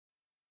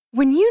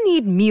When you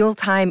need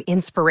mealtime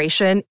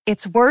inspiration,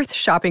 it's worth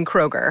shopping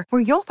Kroger,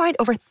 where you'll find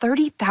over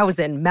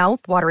 30,000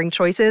 mouth-watering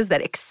choices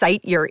that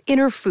excite your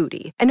inner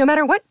foodie. And no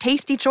matter what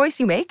tasty choice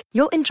you make,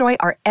 you'll enjoy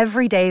our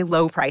everyday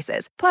low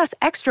prices, plus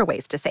extra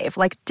ways to save,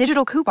 like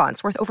digital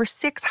coupons worth over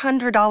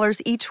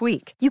 $600 each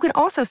week. You can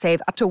also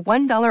save up to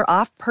 $1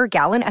 off per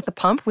gallon at the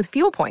pump with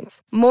fuel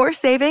points. More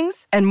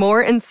savings and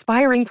more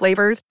inspiring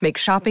flavors make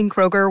shopping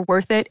Kroger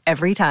worth it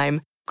every time.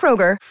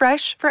 Kroger,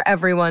 fresh for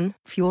everyone.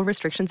 Fuel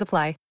restrictions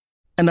apply.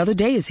 Another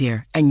day is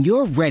here, and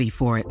you're ready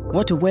for it.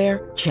 What to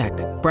wear? Check.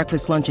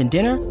 Breakfast, lunch, and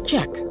dinner?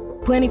 Check.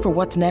 Planning for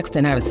what's next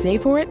and how to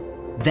save for it?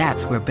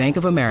 That's where Bank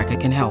of America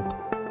can help.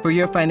 For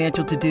your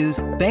financial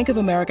to-dos, Bank of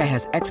America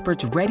has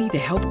experts ready to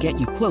help get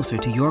you closer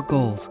to your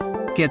goals.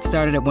 Get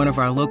started at one of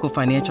our local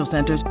financial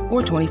centers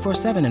or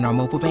 24/7 in our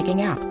mobile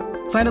banking app.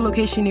 Find a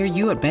location near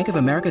you at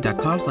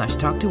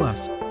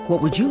bankofamerica.com/talktous.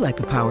 What would you like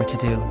the power to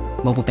do?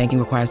 Mobile banking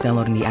requires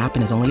downloading the app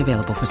and is only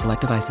available for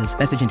select devices.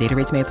 Message and data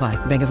rates may apply.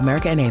 Bank of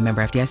America N.A.,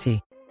 member FDIC.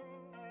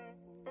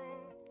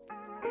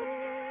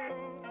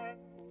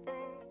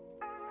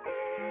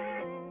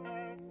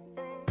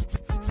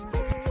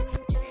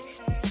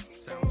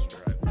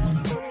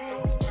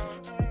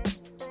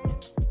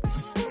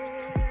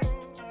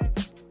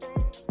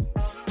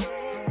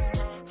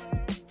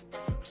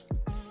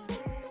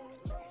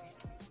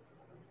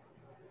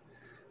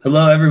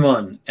 Hello,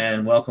 everyone,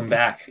 and welcome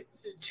back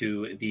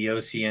to the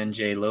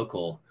OCNJ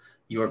Local,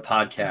 your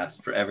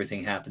podcast for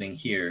everything happening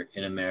here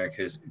in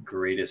America's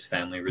greatest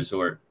family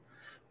resort.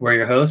 We're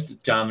your hosts,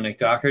 Dominic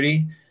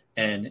Doherty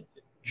and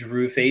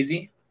Drew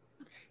Fazy.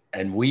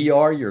 And we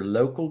are your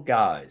local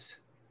guys.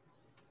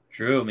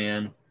 Drew,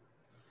 man,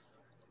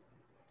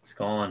 it's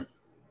gone.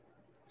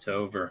 It's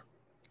over.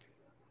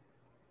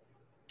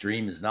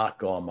 Dream is not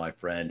gone, my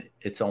friend.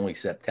 It's only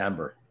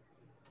September.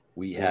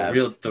 We have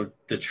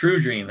the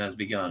true dream has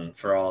begun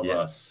for all of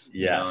us.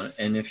 Yes.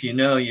 And if you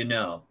know, you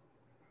know.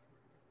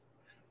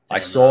 I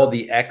saw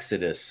the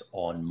Exodus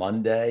on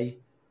Monday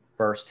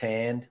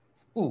firsthand.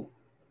 Ooh.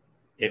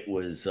 It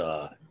was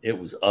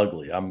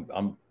ugly.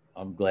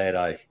 I'm glad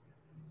I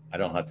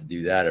don't have to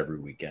do that every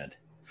weekend.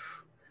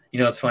 You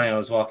know, it's funny. I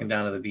was walking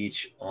down to the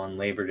beach on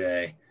Labor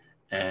Day,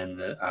 and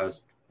I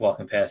was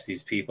walking past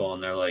these people,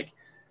 and they're like,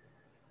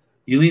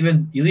 You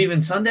leaving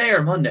Sunday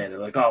or Monday? They're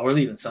like, oh, we're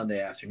leaving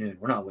Sunday afternoon.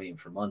 We're not waiting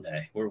for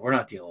Monday. We're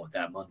not dealing with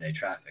that Monday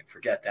traffic.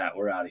 Forget that.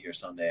 We're out of here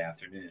Sunday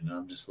afternoon. And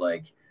I'm just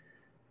like,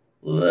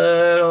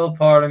 little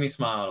part of me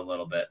smiled a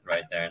little bit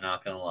right there.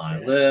 Not gonna lie,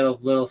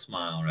 little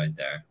smile right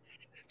there.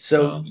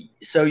 So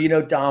you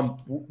know, Dom,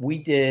 we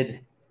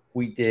did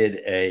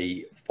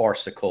a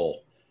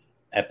farcical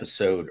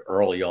episode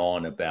early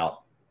on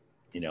about,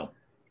 you know,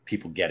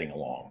 people getting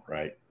along,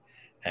 right?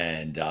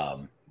 And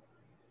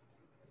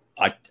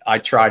I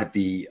try to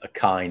be a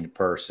kind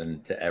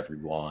person to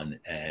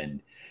everyone,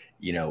 and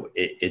you know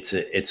it's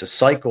a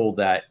cycle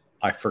that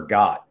I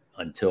forgot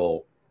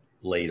until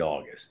late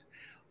August.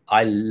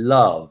 I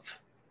love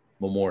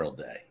Memorial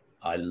Day.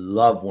 I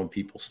love when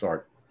people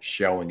start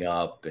showing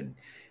up, and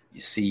you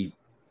see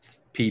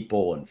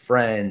people and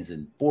friends,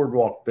 and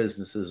boardwalk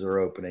businesses are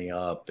opening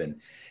up,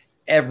 and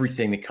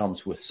everything that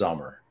comes with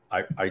summer.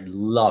 I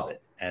love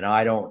it, and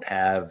I don't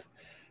have,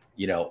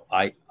 you know,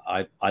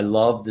 I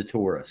love the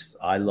tourists.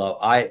 I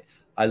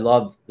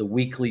love the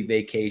weekly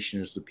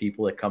vacations, the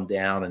people that come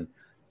down, and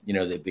you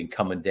know they've been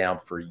coming down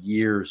for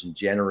years and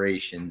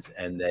generations,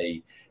 and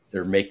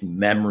they're making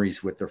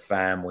memories with their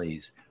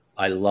families.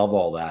 I love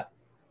all that,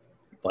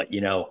 but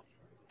you know,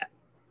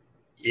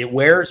 it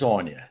wears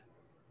on you.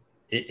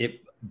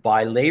 It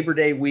by Labor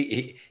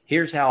Day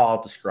here's how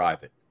I'll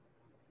describe it: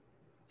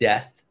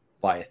 death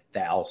by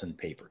 1,000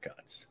 paper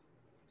cuts.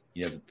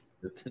 You know,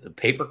 the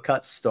paper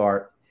cuts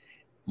start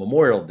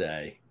Memorial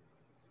Day,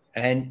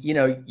 and you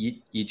know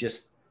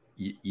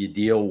you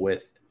deal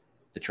with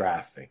the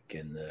traffic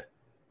and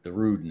the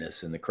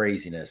rudeness and the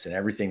craziness and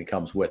everything that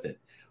comes with it.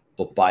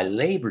 But by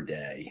Labor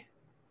Day,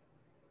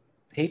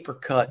 paper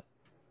cut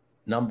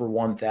number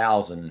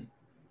 1,000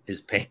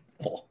 is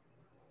painful,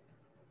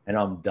 and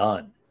I'm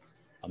done.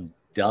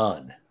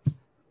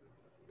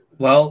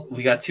 Well,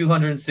 we got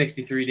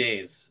 263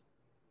 days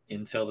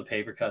until the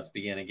paper cuts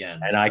begin again.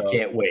 And I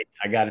can't wait.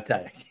 I got to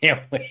tell you, I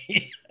can't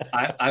wait.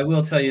 I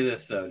will tell you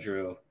this, though,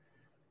 Drew.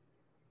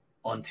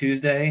 On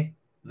Tuesday,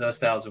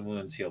 those 1,000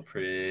 wounds heal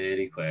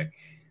pretty quick.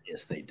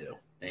 Yes, they do.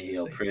 They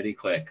heal pretty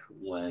quick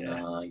when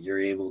you're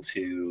able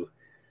to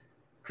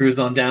cruise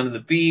on down to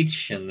the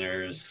beach and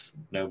there's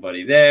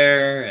nobody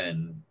there.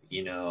 And,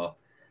 you know,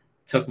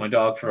 took my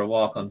dog for a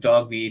walk on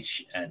Dog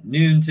Beach at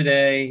noon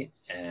today,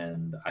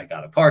 and I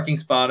got a parking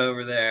spot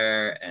over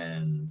there,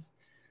 and,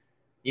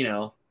 you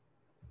know,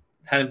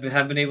 hadn't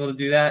been able to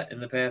do that in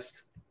the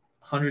past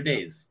 100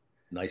 days.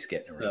 Nice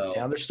getting around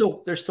town. There's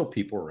still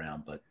people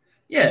around, but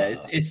yeah,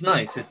 it's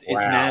nice. It's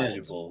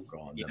manageable.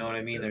 You know what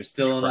I mean? There's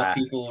still enough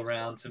people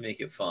around to make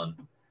it fun.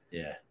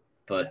 Yeah,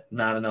 but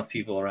not enough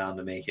people around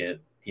to make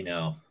it, you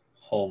know,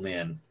 oh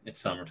man,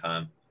 it's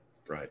summertime.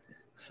 Right.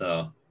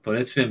 So But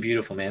it's been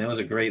beautiful, man. It was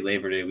a great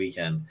Labor Day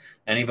weekend.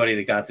 Anybody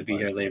that got to be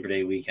here Labor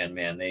Day weekend,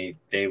 man,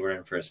 they were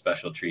in for a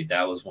special treat.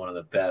 That was one of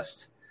the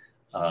best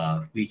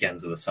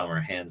weekends of the summer,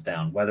 hands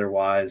down.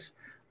 Weather-wise,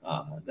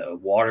 the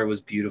water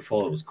was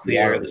beautiful. It was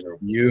clear. Water was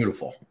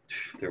beautiful.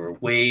 There were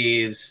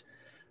waves.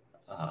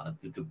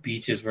 The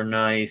beaches were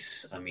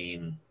nice. I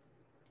mean,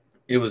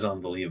 it was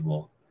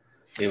unbelievable.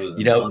 It was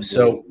an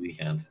unbelievable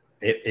weekend.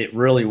 It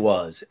really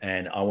was.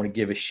 And I want to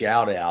give a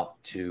shout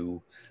out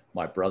to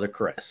my brother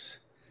Chris.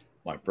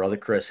 My brother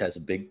Chris has a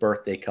big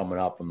birthday coming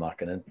up. I'm not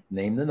going to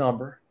name the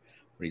number,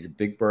 but he's a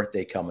big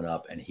birthday coming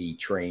up, and he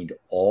trained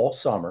all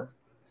summer.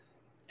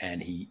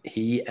 And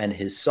he and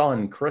his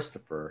son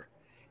Christopher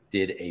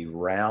did a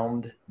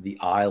round the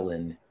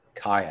island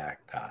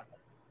kayak paddle,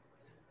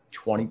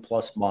 20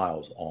 plus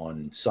miles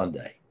on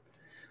Sunday.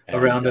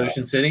 Around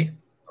Ocean City?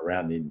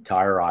 Around the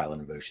entire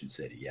island of Ocean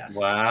City, yes.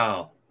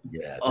 Wow.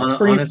 Yeah, that's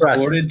pretty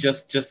unescorted,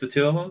 impressive. Just the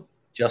two of them?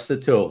 Just the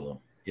two of them.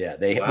 Yeah,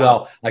 Wow.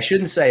 Well, I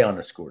shouldn't say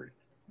unescorted.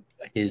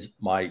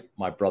 My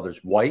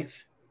brother's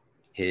wife,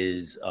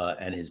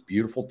 and his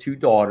beautiful two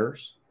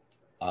daughters,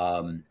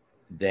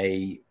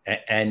 they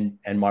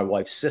and my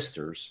wife's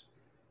sisters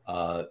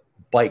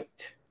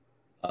biked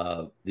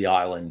the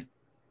island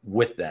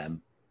with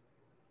them,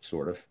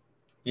 sort of.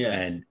 Yeah.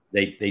 And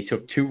they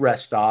took 2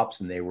 rest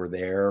stops, and they were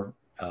there.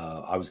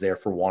 I was there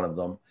for one of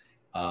them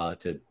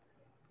to,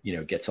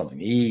 get something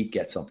to eat,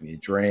 get something to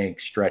drink,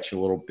 stretch a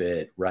little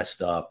bit,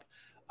 rest up.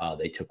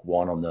 They took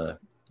one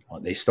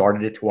they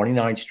started at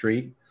 29th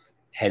Street,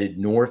 headed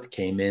north,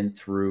 came in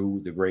through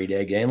the Great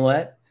Egg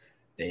Inlet.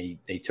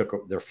 They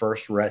took their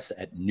first rest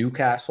at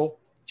Newcastle,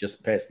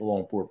 just past the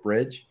Longport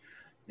Bridge.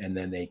 And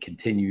then they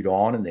continued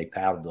on, and they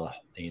paddled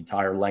the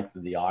entire length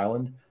of the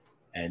island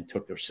and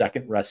took their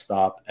second rest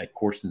stop at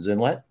Corstons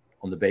Inlet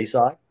on the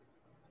Bayside,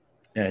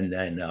 and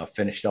then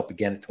finished up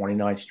again at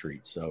 29th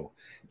Street. So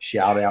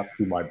shout out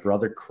to my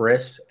brother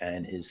Chris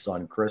and his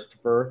son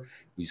Christopher,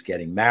 who's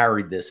getting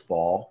married this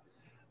fall.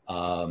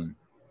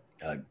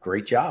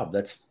 Great job.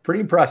 That's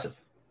pretty impressive,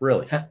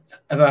 really.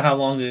 About how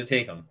long did it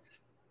take them?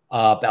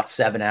 About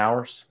 7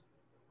 hours.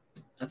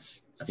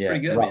 That's pretty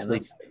good, roughly,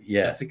 man.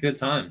 That's a good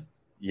time.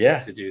 Yeah,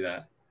 to do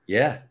that.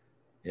 Yeah.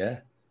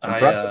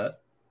 Impressive.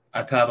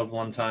 I paddled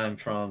one time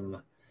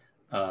from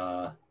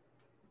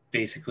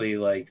basically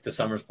like the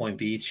Summers Point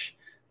Beach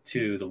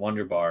to the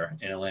Wonder Bar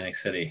in Atlantic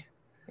City.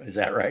 Is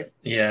that right?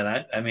 Yeah,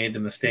 and I made the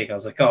mistake. I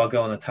was like, I'll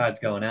go when the tide's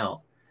going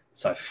out.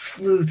 So I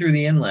flew through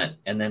the inlet,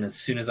 and then as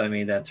soon as I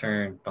made that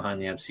turn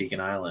behind the Absecon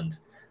Island,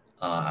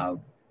 I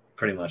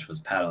pretty much was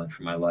paddling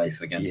for my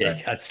life against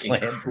that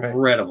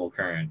incredible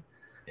current.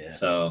 Yeah.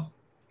 So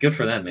good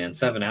for them, man.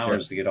 7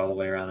 hours to get all the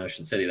way around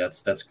Ocean City.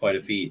 That's quite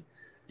a feat.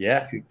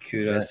 Yeah.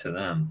 Kudos to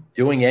them.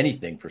 Doing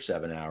anything for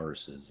 7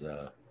 hours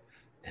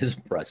is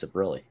impressive,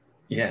 really.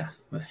 Yeah,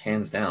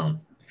 hands down,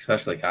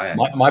 especially kayak.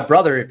 My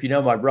brother, if you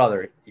know my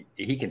brother,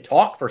 he can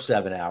talk for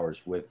 7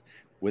 hours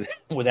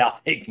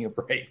without taking a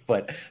break,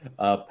 but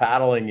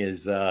paddling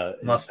is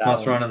must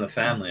run in the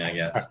family, I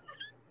guess.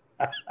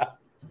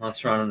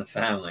 Must run in the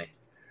family.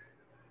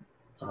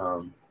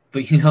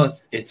 But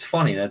it's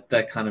funny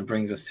that kind of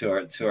brings us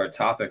to our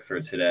topic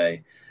for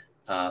today,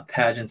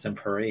 pageants and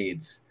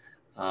parades.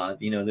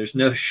 There's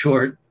no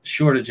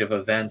shortage of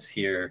events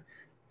here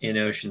in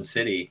Ocean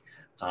City.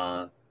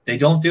 They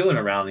don't do an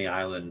around the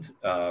island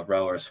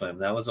row or swim.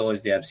 That was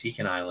always the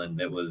Absecon Island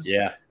that was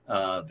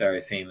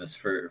very famous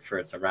for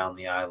its around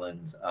the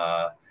island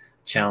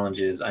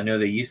challenges. I know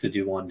they used to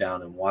do one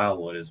down in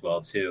Wildwood as well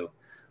too,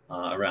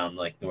 around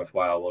like North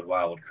Wildwood,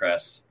 Wildwood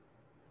Crest,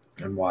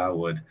 and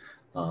Wildwood.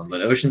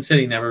 But Ocean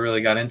City never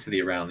really got into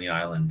the around the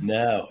island.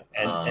 No,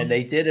 and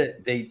they did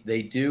it.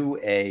 They do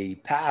a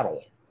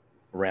paddle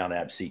around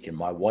Absecon.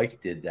 My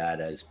wife did that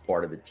as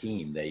part of a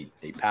team. They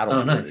paddle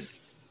boarded. Nice.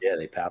 Yeah,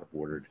 they paddle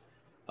boarded.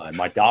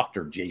 My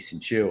doctor, Jason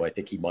Chu, I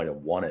think he might have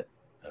won it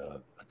a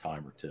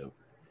time or two.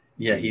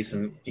 Yeah, he's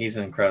an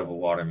incredible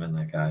waterman,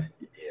 that guy.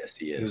 Yes,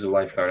 he is. He was a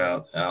lifeguard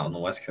out on the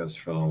West Coast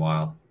for a little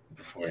while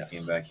before he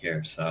came back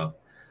here. So,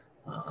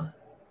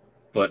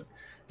 but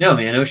no,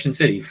 man, Ocean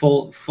City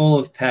full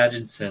of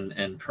pageants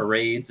and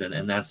parades,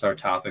 and that's our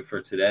topic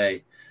for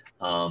today.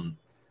 Hey,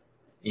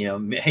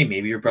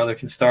 maybe your brother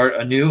can start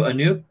a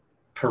new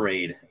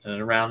parade,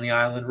 an around the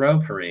island row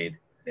parade.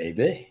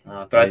 Maybe.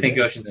 But I think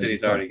Ocean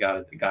City's already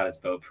got its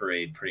boat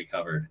parade pretty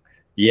covered.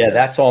 Yeah,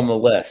 that's on the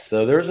list.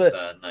 So there's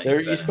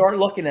you start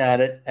looking at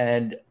it,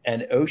 and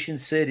Ocean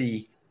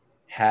City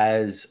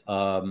has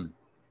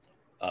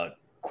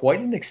quite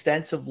an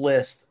extensive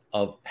list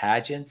of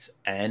pageants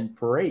and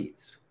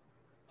parades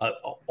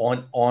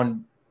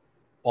on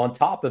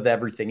top of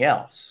everything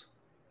else.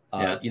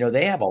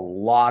 They have a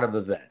lot of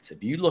events.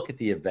 If you look at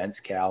the events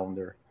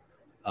calendar,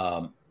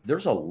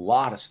 there's a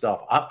lot of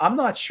stuff. I'm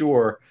not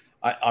sure.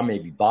 I may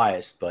be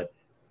biased, but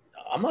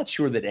I'm not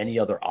sure that any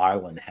other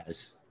island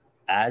has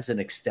as an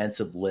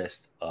extensive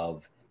list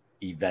of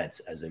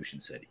events as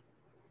Ocean City.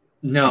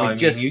 No,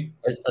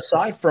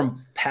 aside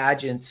from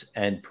pageants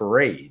and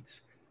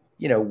parades,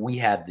 we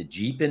have the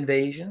Jeep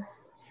Invasion,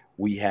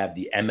 we have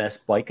the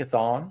MS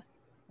Bikeathon,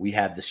 We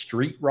have the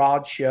Street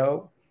Rod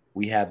Show.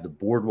 We have the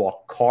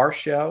Boardwalk Car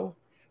Show.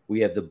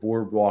 We have the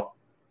Boardwalk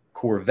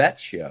Corvette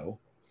Show.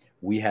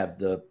 We have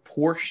the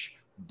Porsche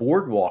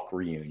Boardwalk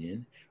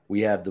Reunion.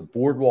 We have the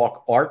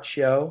Boardwalk Art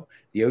Show,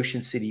 the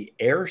Ocean City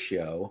Air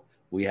Show.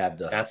 We have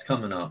the That's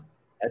coming up.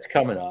 That's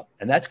coming up,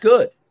 and that's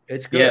good.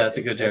 It's good. Yeah, that's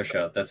a good air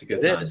show. That's a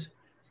good time. It is.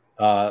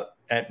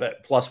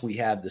 But plus, we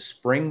have the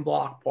Spring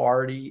Block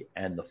Party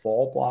and the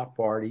Fall Block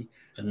Party.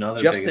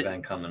 Another big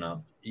event coming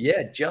up.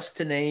 Yeah, just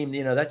to name,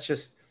 that's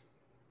just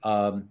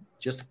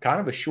kind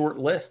of a short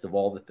list of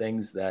all the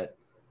things that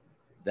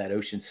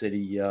Ocean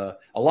City. A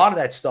lot of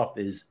that stuff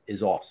is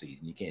off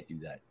season. You can't do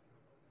that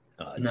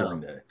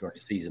during the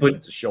season, but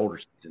it's a shoulder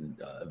season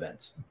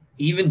events.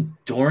 Even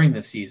during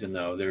the season,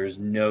 though, there is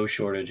no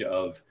shortage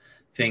of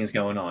things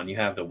going on. You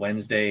have the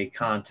Wednesday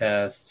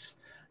contests.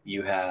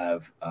 You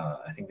have,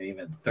 I think they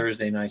even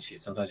Thursday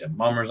nights. Sometimes you have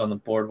mummers on the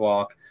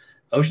boardwalk.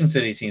 Ocean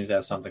City seems to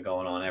have something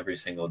going on every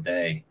single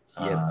day.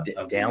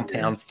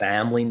 Downtown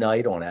family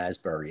night on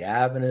Asbury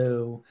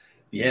Avenue.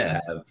 Yeah.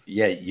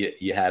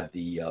 You have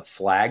the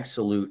flag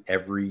salute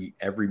every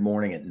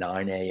morning at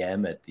 9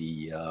 a.m. at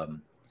the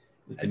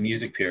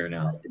Music Pier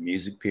now. The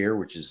Music Pier,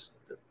 which is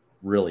a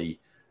really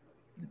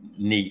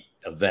neat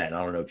event.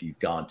 I don't know if you've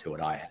gone to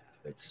it. I have.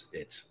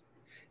 It's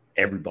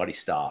everybody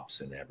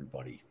stops and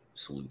everybody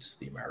salutes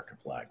the American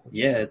flag.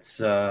 It's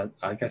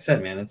like I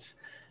said, man, it's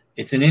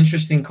an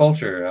interesting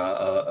culture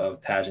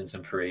of pageants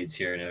and parades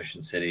here in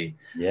Ocean City.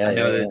 Yeah, I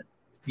know that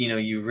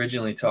you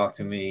originally talked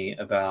to me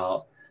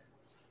about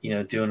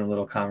doing a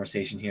little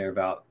conversation here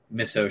about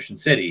Miss Ocean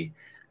City,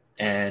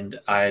 and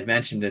I had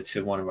mentioned it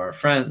to one of my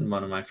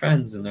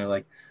friends, and they're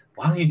like,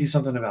 "Why don't you do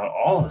something about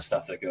all the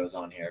stuff that goes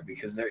on here?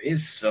 Because there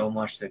is so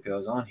much that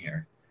goes on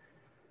here."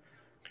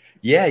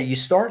 Yeah, you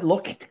start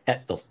looking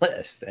at the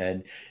list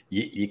and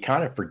you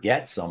kind of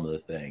forget some of the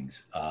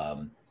things.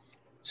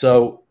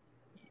 So,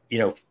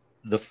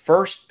 the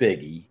first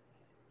biggie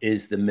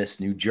is the Miss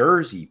New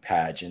Jersey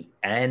pageant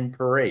and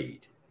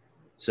parade.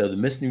 So the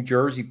Miss New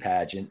Jersey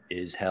pageant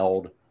is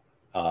held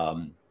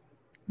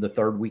the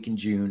third week in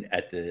June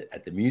at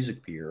the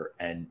Music Pier,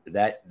 and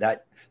that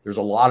there's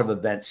a lot of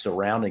events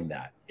surrounding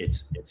that.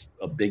 It's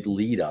a big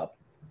lead up.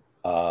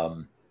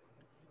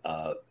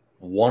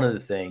 One of the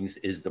things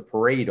is the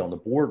parade on the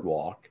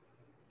boardwalk,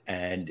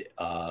 and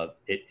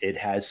it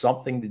has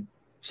something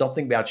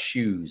about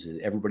shoes.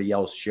 Everybody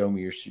else, show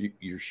me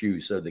your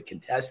shoes. So the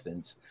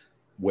contestants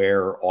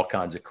wear all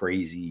kinds of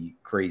crazy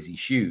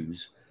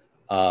shoes.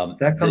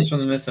 That comes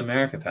from the Miss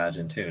America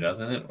pageant too,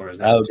 doesn't it? Or is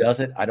that? Oh, does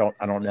it? I don't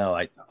know.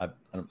 I'm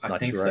not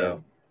think sure.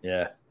 So.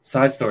 Yeah.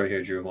 Side story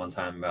here, Drew. One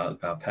time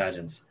about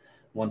pageants.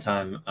 One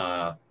time,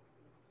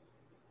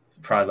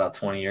 probably about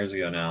 20 years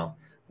ago now,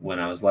 when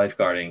I was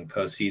lifeguarding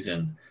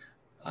postseason,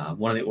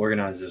 one of the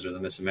organizers of the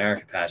Miss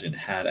America pageant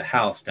had a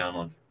house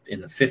down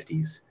in the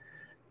 50s.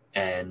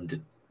 And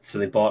so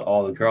they bought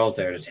all the girls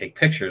there to take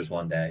pictures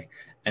one day,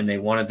 and they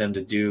wanted them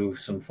to do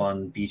some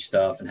fun beach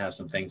stuff and have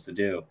some things to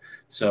do.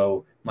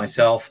 So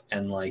myself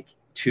and like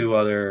two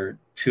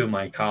of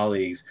my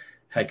colleagues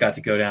had got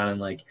to go down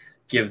and like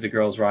give the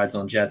girls rides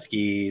on jet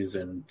skis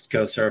and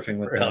go surfing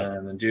with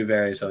them and do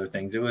various other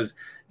things. It was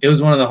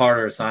one of the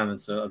harder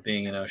assignments of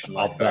being an ocean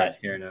lifeguard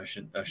here in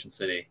Ocean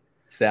City.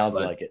 Sounds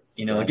like it.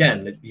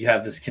 Again, you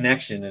have this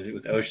connection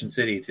with Ocean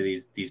City to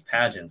these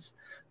pageants,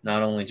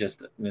 not only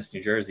just Miss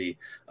New Jersey,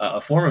 a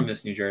former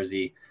Miss New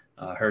Jersey.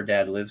 Her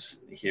dad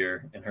lives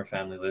here and her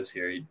family lives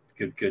here.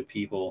 Good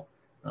people.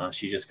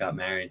 She just got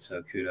married,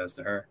 so kudos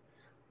to her.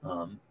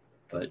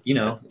 But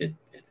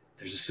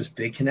there's just this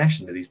big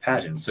connection to these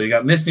pageants. So you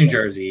got Miss New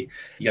Jersey,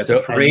 you got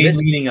the parade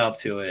leading up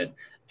to it.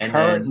 And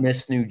current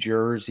Miss New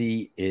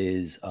Jersey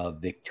is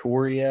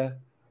Victoria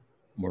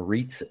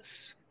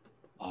Moritzis.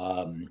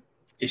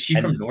 Is she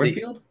from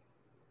Northfield?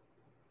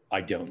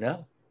 I don't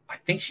know. I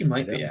think she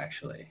might be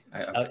actually.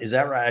 Is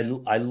that right?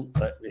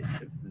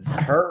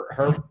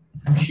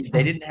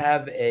 They didn't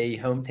have a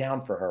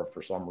hometown for her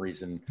for some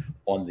reason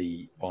on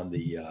the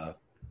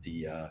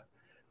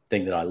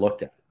thing that I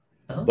looked at.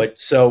 Oh. But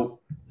so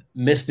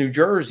Miss New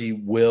Jersey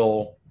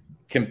will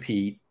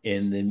compete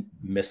in the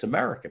Miss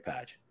America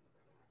pageant,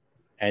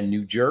 and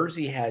New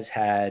Jersey has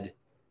had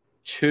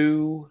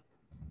two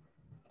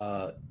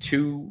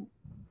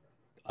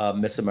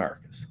Miss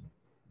Americas.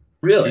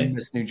 Really? 2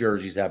 Miss New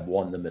Jerseys have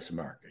won the Miss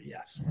America.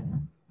 Yes.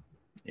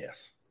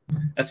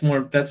 That's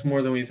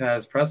more than we've had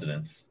as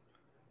presidents.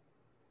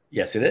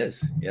 Yes, it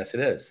is.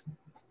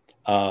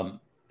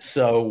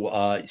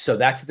 So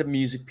that's at the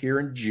Music Pier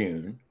in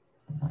June.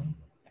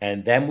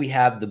 And then we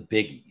have the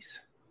biggies,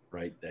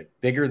 right? That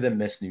bigger than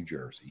Miss New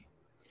Jersey.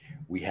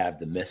 We have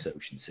the Miss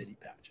Ocean City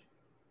pageant.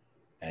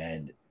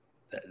 And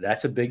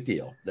that's a big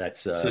deal.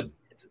 That's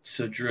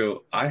so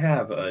Drew, I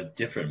have a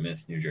different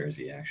Miss New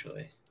Jersey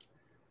actually.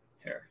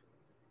 Here.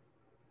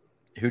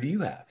 Who do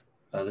you have?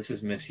 This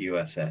is Miss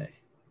USA.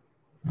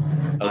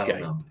 Okay. I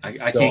don't know.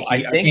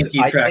 I can't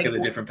keep track of the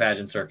different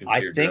pageant circuits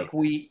here.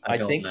 I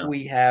think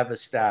we have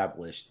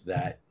established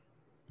that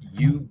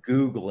you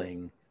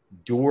Googling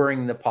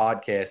during the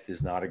podcast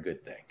is not a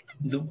good thing.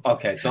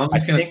 Okay, so I'm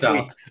just going to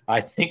stop.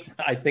 I think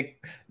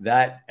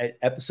that at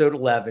episode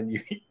 11,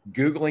 you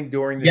Googling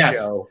during the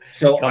show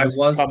so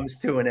comes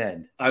to an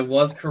end. I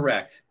was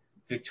correct.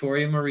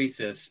 Victoria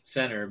Mauritius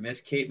Center,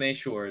 Miss Kate May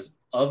Shores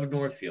of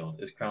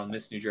Northfield, is crowned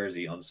Miss New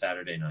Jersey on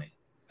Saturday night.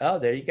 Oh,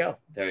 there you go.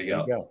 There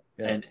you go.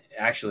 Yeah. And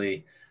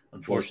actually,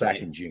 unfortunately,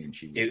 back in June,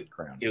 she was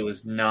crowned. It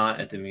was not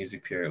at the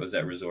Music Pier. It was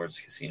at Resorts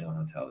Casino and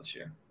Hotel this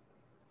year.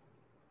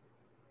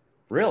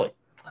 Really?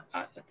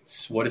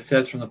 That's what it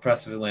says from the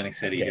Press of Atlantic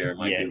City here in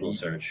my Google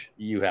search.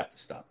 You have to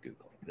stop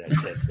Googling. You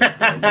just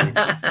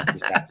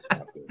have to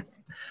stop Googling.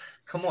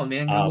 Come on,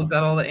 man. Google's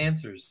got all the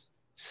answers.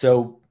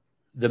 So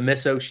the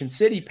Miss Ocean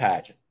City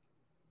pageant,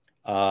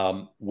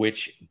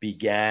 which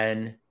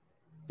began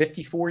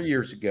 54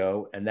 years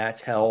ago, and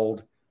that's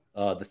held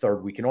the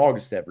third week in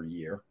August every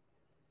year.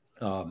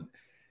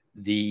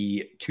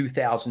 The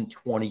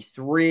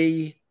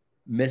 2023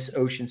 Miss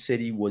Ocean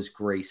City was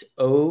Grace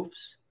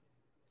Oves,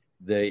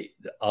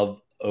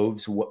 of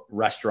Oves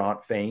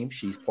restaurant fame.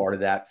 She's part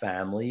of that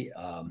family.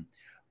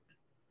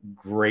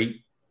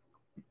 Great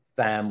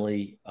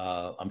family.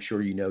 I'm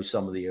sure you know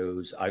some of the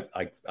Oves.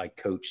 I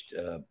coached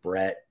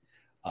Brett.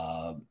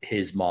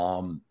 His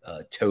mom,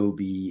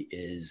 Toby,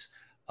 is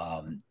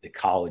the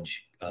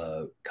college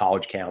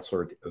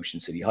counselor at Ocean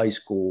City High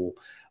School.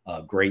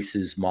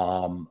 Grace's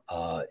mom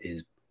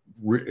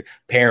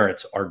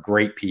parents are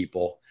great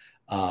people.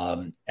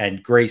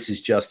 And Grace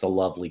is just a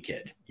lovely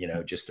kid,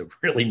 just a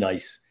really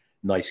nice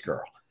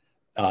girl.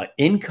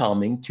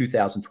 Incoming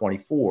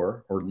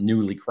 2024, or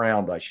newly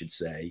crowned, I should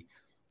say,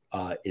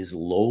 is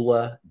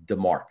Lola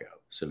DeMarco.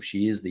 So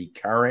she is the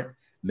current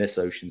Miss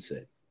Ocean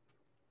City.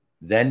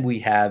 Then we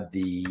have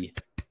the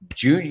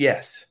June.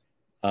 Yes.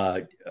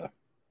 I'm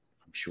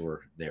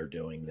sure they're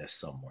doing this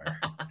somewhere.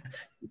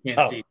 You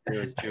can't see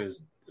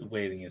Drew's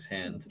waving his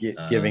hand.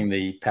 Giving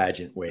the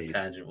pageant wave. The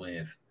pageant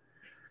wave.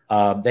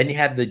 Then you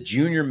have the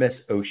Junior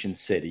Miss Ocean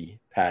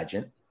City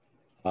pageant.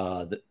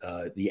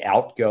 The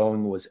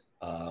outgoing was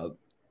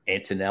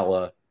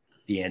Antonella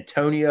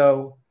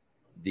D'Antonio.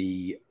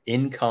 The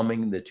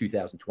incoming, the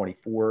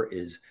 2024,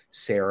 is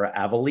Sarah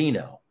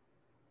Avellino.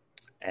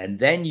 And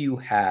then you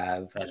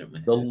have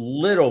the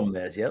Little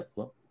Miss. Yep,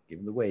 well, give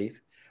him the wave.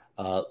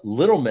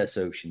 Little Miss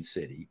Ocean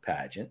City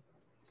pageant.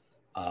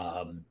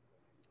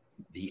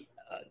 The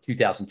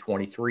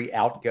 2023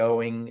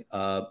 outgoing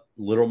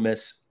Little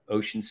Miss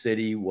Ocean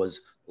City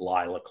was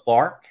Lila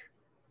Clark.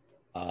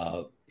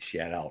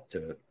 Shout out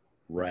to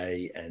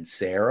Ray and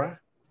Sarah.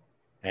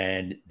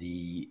 And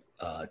the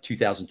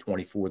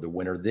 2024, the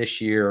winner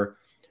this year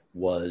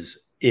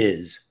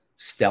is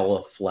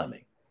Stella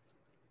Fleming.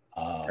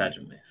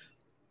 Pageant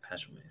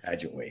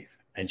wave.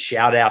 And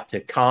shout out to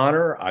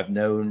Connor. I've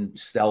known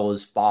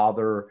Stella's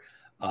father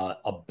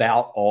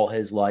about all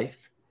his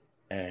life.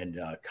 And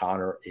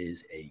Connor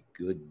is a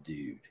good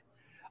dude.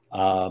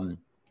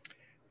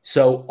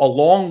 So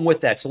along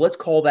with that, so let's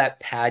call that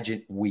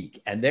pageant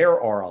week. And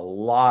there are a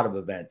lot of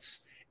events.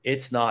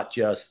 It's not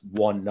just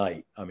one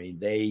night. I mean,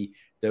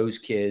 those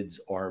kids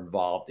are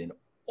involved in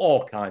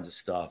all kinds of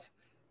stuff.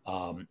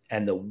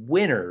 And the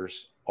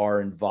winners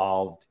are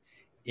involved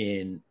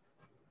in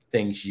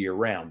things year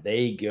round.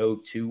 They go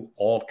to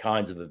all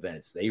kinds of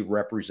events. They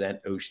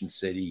represent Ocean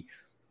City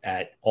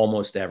at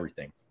almost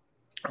everything.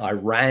 I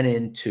ran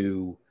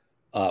into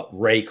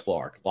Ray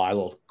Clark,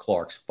 Lila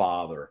Clark's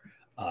father,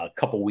 a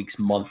couple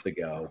month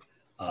ago,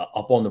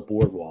 up on the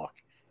boardwalk.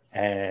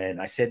 And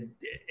I said,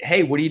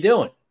 "Hey, what are you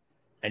doing?"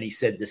 And he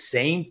said, "The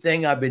same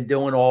thing I've been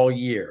doing all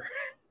year.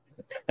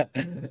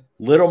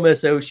 Little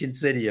Miss Ocean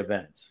City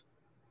events."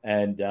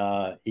 And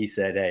he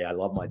said, "Hey, I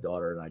love my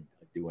daughter and I'd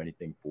do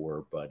anything for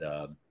her, but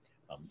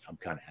I'm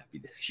kind of happy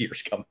this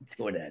year's coming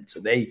to an end." So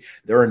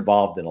they're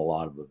involved in a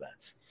lot of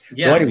events.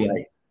 Yeah, so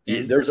anyway,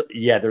 there's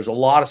a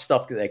lot of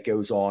stuff that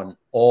goes on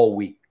all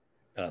week,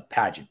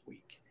 pageant week.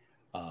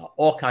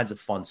 All kinds of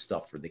fun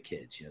stuff for the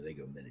kids. They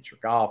go miniature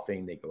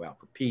golfing, they go out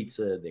for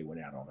pizza, they went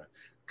out on a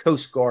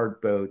Coast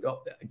Guard boat.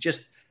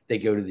 They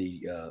go to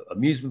the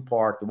amusement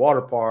park, the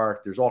water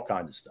park. There's all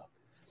kinds of stuff.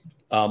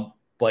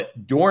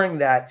 But during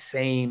that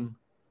same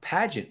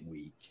pageant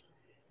week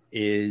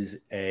is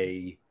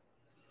a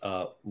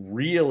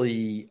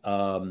really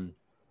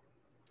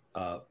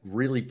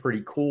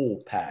pretty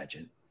cool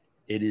pageant.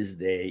 It is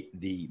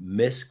the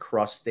Miss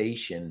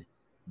Crustacean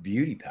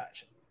Beauty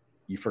Pageant.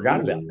 You forgot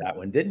about that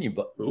one, didn't you,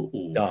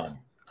 Don?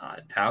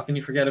 How can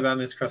you forget about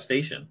Miss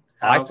Crustacean?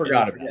 I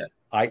forgot about it.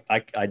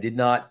 I did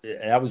not.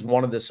 That was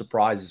one of the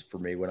surprises for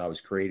me when I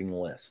was creating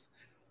the list.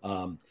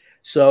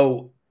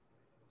 So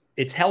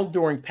it's held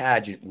during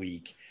pageant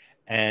week.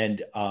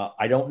 And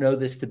I don't know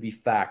this to be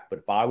fact, but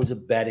if I was a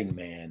betting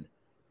man,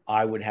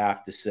 I would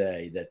have to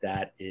say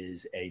that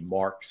is a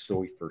Mark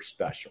Seufer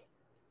special,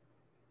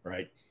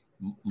 right?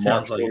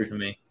 Sounds like it to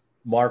me.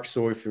 Mark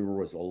Seufer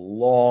was a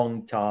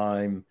long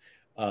time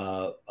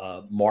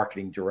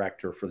marketing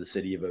director for the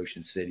city of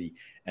Ocean City,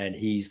 and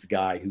he's the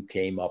guy who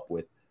came up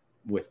with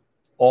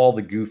all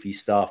the goofy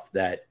stuff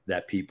that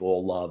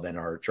people love and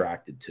are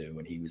attracted to.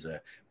 And he was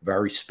a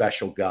very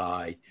special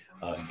guy.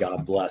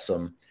 God bless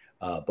him.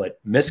 But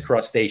Miss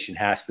Crustacean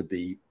has to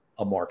be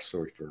a Mark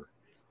Seufer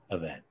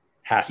event.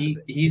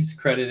 He's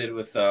credited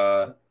with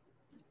the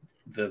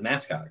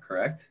mascot,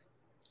 correct?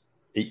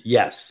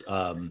 Yes.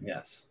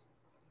 Yes.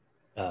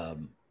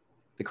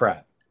 The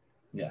crab.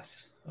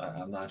 Yes.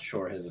 I'm not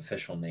sure his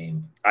official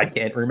name. I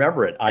can't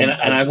remember it.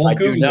 I won't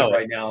Google it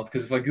right now,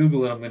 because if I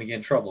Google it, I'm going to get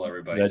in trouble,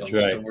 everybody. That's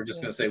right. We're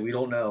just going to say we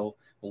don't know.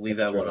 We'll leave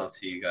that one up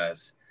to you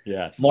guys.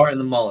 Yes. Martin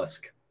the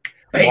Mollusk.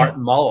 Bam!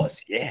 Martin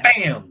Mollusk. Yeah.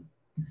 Bam.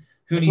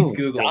 Who needs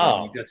Google?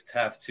 Dumb. You just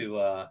have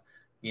to,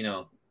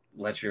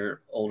 let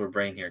your older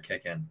brain here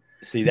kick in.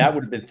 See, that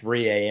would have been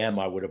 3 a.m.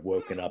 I would have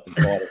woken up and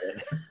thought of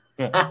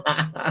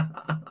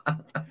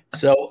it.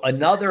 So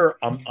another,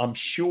 I'm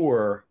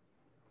sure,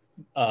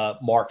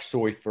 Mark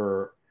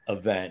Seufer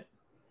event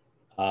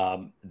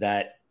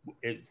that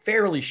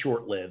fairly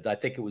short-lived, I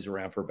think it was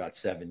around for about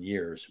 7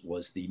 years,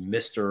 was the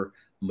Mr.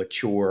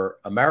 Mature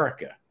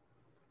America.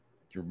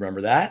 Do you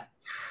remember that?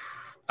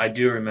 I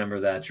do remember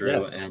that,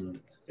 Drew. Yeah. And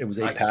it was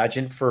a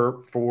pageant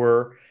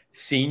for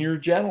senior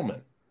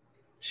gentlemen.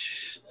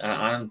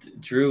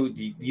 Drew,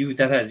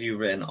 that has you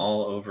written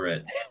all over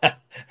it.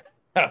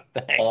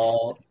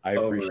 Thanks. I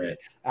appreciate it.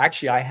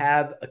 Actually, I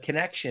have a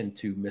connection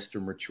to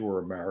Mr. Mature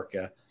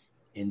America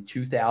in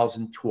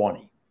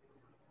 2020.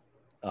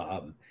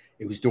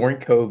 It was during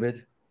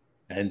COVID,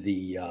 and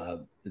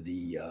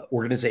the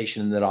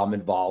organization that I'm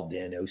involved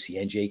in,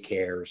 OCNJ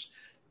Cares,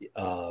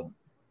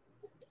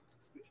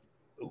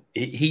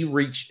 he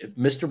reached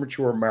Mr.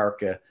 Mature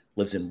America,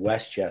 lives in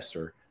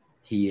Westchester.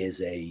 He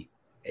is a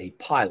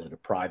pilot, a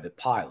private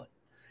pilot.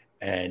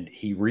 And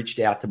he reached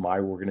out to my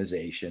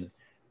organization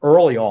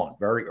very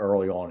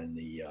early on in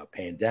the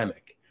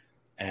pandemic,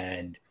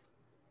 and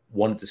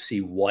wanted to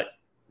see what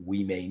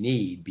we may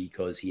need,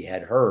 because he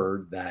had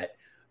heard that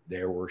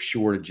there were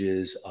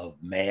shortages of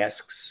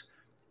masks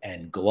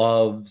and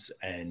gloves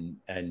and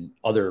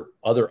other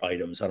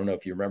items. I don't know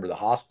if you remember, the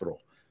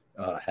hospital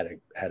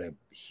had a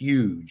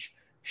huge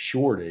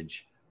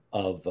shortage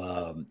of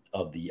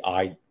the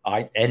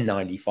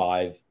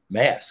N95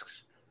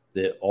 masks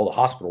that all the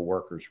hospital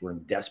workers were in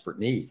desperate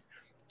need.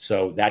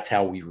 So that's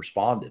how we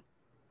responded.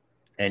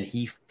 And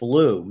he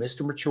flew,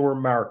 Mr. Mature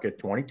America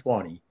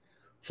 2020,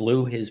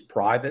 flew his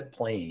private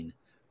plane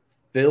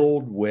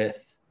filled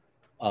with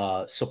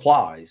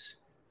supplies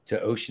to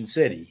Ocean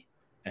City,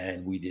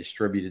 and we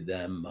distributed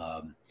them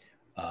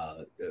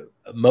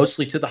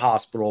mostly to the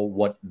hospital,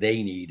 what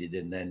they needed,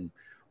 and then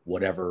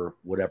whatever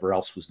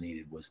else was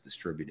needed was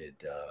distributed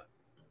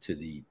to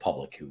the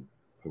public who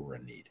were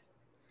in need.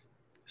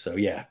 So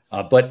yeah,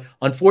 but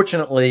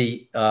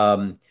unfortunately,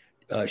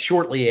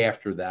 shortly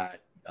after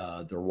that,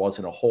 there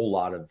wasn't a whole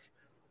lot of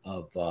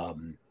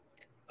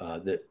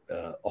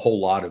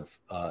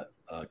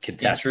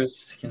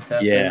contestants.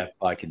 Yeah,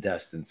 by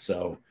contestants.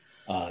 So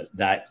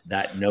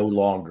that no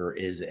longer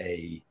is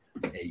a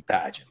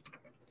pageant.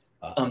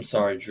 I'm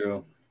sorry,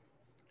 Drew.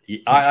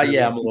 I'm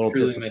a little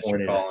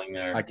disappointed.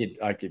 There. I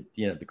could,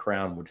 the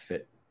crown would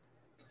fit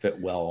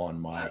well on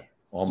my.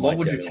 What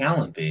would your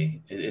talent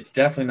be? It's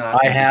definitely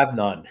not. I have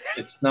none.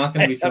 It's not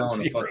going to be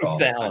throwing a football.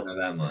 Talent. I know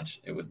that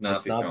much. It would not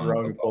it's be not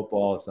throwing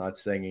football. It's not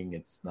singing.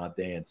 It's not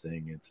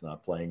dancing. It's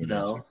not playing an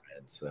instrument.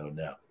 So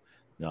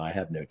no, I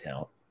have no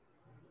talent.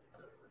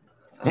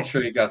 I'm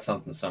sure you got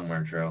something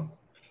somewhere, Drew.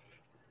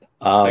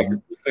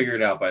 We'll figure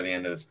it out by the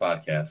end of this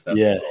podcast.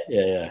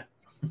 Yeah.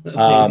 Maybe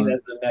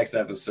that's the next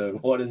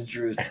episode. What is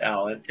Drew's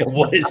talent?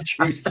 What is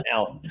Drew's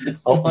talent?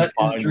 What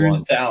is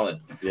Drew's talent?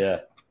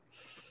 Yeah.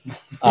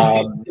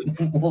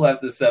 We'll have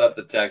to set up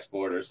the text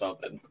board or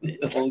something.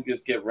 We'll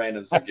just get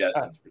random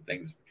suggestions for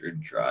things for Drew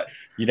to try.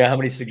 You know how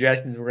many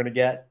suggestions we're going to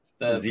get?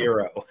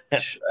 0.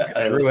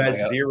 Drew has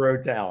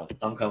 0 talent.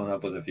 I'm coming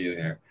up with a few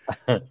here.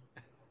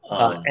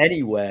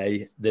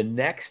 Anyway, the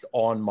next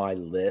on my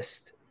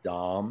list,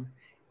 Dom,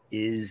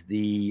 is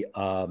the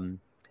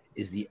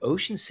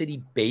Ocean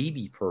City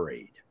Baby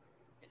Parade.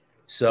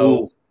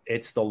 So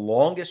it's the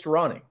longest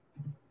running.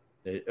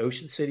 The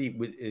Ocean City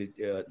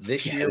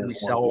this year we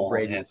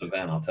celebrated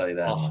event. I'll tell you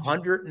that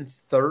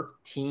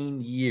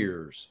 113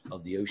 years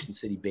of the Ocean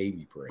City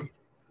Baby Parade.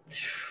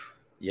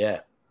 Yeah.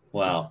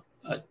 Wow.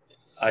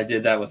 I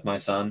did that with my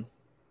son.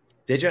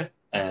 Did you?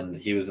 And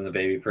he was in the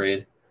baby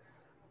parade,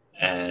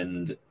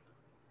 and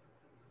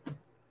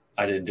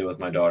I didn't do it with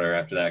my daughter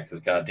after that, because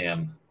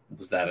goddamn,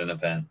 was that an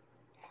event?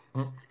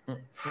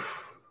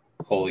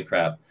 Holy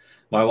crap.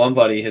 My one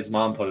buddy, his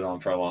mom put it on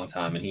for a long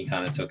time, and he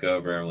kind of took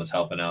over and was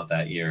helping out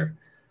that year.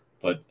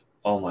 But,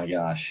 oh my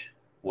gosh.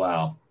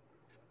 Wow.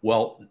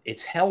 Well,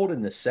 it's held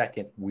in the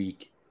second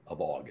week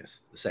of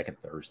August, the second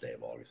Thursday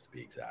of August, to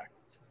be exact.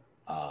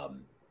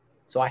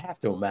 So I have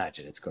to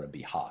imagine it's going to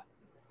be hot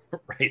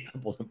right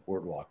up on the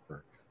boardwalk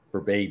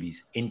for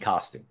babies in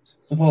costumes.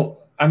 Well,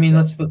 I mean,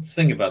 let's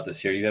think about this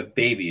here. You have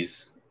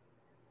babies,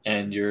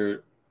 and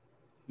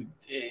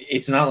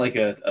it's not like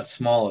a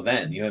small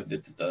event.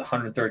 It's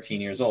 113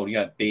 years old. You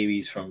got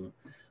babies from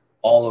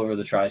all over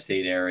the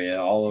tri-state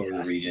area, all over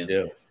the region.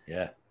 You do.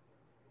 Yeah.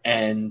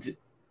 And,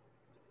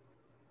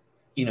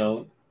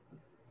 you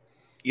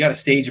got to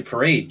stage a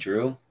parade,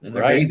 Drew, and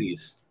they're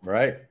babies.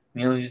 Right.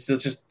 We'll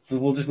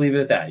just leave it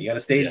at that. You got to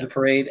stage the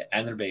parade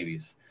and their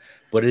babies.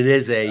 But it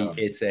is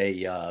it's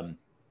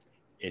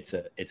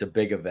a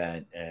big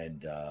event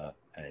and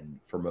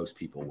for most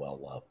people well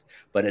loved.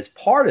 But as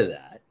part of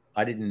that,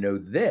 I didn't know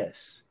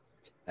this.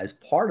 As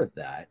part of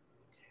that,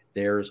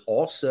 there's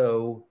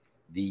also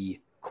the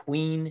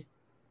Queen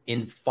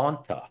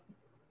Infanta,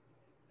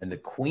 and the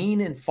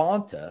Queen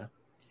Infanta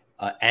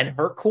and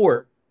her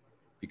court,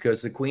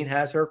 because the Queen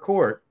has her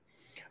court.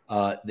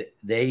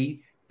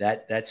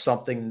 That's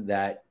something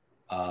that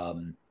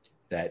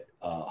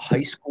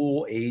high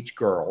school age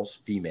girls,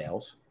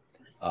 females,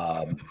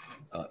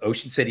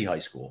 Ocean City High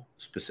School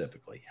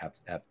specifically have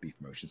to be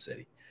from Ocean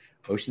City.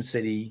 Ocean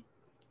City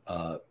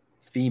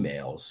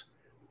females.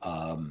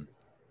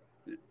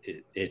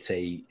 It's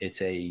a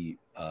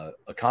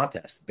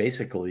contest,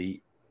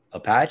 basically a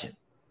pageant.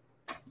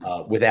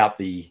 Without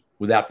the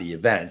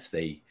events,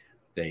 they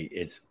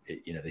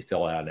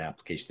fill out an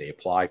application, they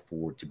apply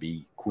to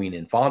be Queen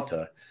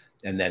Infanta,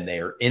 and then they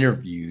are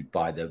interviewed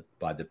by the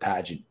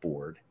pageant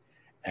board,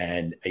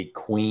 and a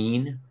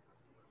queen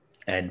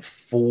and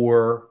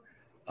four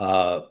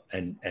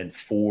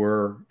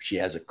she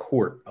has a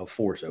court of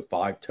 4, so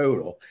 5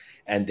 total,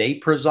 and they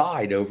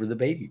preside over the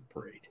baby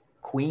parade.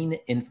 Queen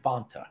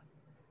Infanta.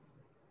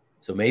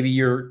 So maybe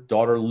your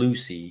daughter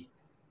Lucy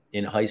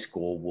in high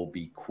school will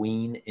be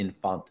Queen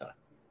Infanta.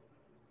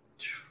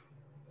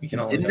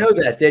 Didn't know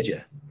that, did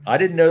you? I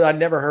didn't know. I'd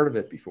never heard of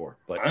it before.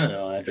 But I don't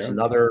know. There's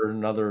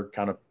another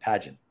kind of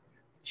pageant.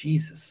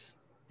 Jesus.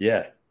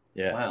 Yeah.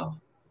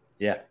 Wow.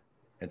 Yeah.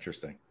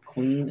 Interesting.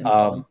 Queen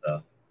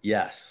Infanta.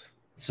 Yes.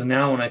 So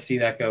now when I see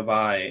that go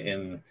by,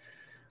 and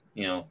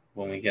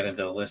when we get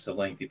into the list of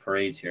lengthy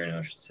parades here in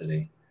Ocean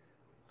City,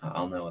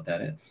 I'll know what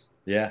that is.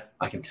 Yeah.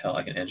 I can tell.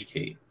 I can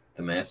educate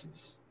the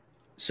masses.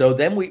 So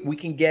then we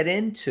can get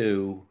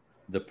into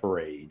the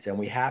parades, and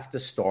we have to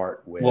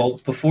start with. Well,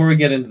 before we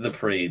get into the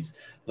parades,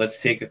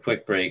 let's take a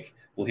quick break.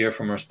 We'll hear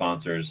from our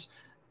sponsors,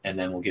 and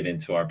then we'll get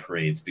into our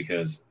parades,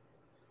 because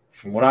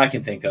from what I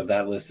can think of,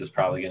 that list is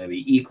probably going to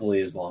be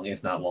equally as long,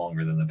 if not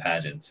longer, than the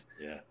pageants.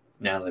 Yeah.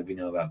 Now that we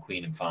know about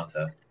Queen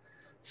Infanta.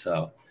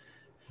 So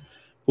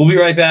we'll be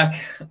right back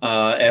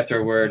after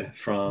a word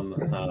from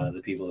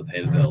the people that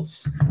pay the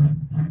bills.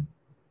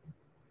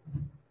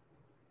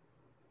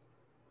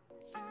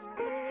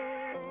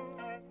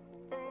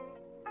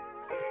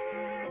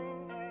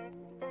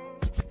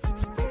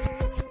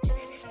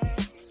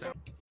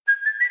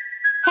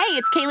 Hey,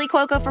 it's Kaylee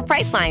Cuoco for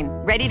Priceline.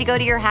 Ready to go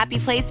to your happy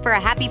place for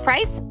a happy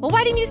price? Well,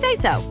 why didn't you say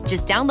so?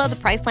 Just download the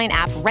Priceline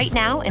app right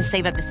now and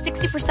save up to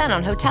 60%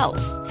 on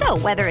hotels. So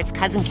whether it's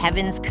Cousin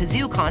Kevin's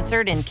Kazoo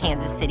Concert in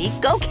Kansas City,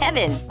 go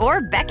Kevin,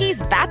 or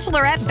Becky's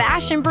Bachelorette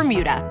Bash in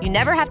Bermuda, you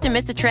never have to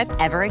miss a trip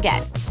ever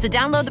again. So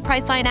download the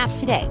Priceline app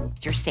today.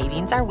 Your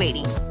savings are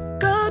waiting.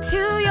 Go to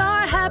your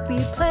happy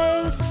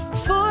place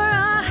for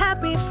a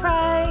happy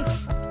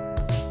price.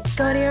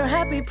 Go to your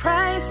happy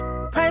price,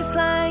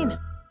 Priceline.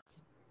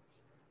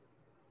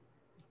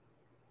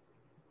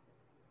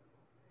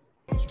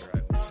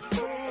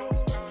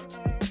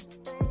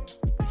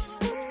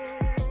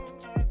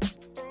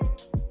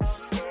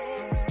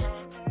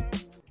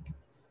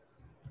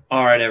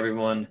 All right,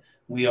 everyone,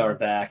 we are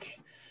back,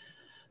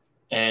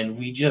 and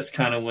we just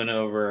kind of went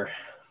over,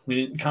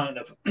 we did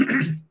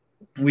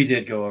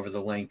go over the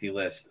lengthy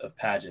list of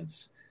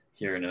pageants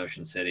here in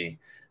Ocean City,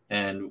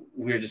 and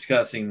we're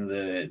discussing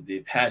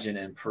the pageant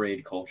and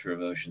parade culture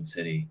of Ocean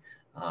City,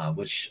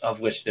 which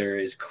there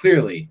is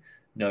clearly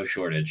no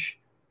shortage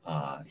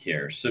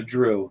here. So,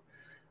 Drew,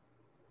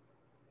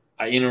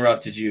 I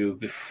interrupted you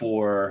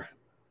before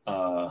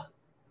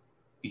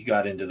you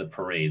got into the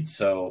parade.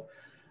 So,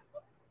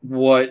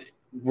 what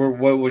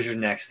was your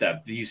next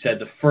step? You said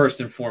the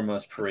first and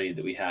foremost parade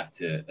that we have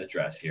to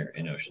address here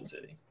in Ocean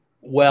City.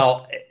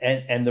 Well,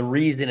 and the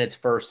reason it's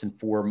first and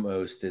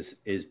foremost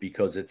is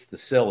because it's the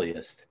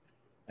silliest,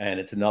 and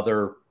it's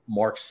another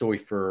Mark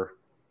Seufer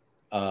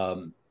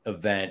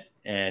event,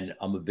 and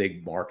I'm a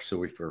big Mark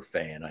Seufer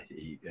fan.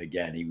 He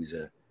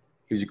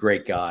was a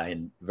great guy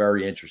and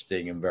very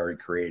interesting and very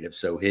creative.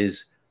 So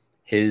his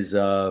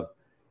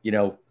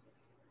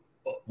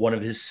one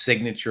of his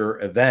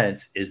signature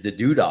events is the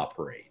Doodah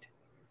Parade,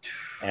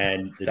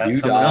 and the That's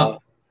coming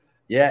up.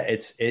 Yeah,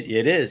 it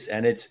is,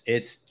 and it's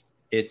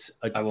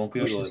I won't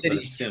Google Ocean it, City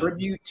but it's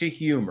tribute to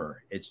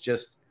humor. It's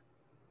just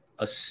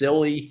a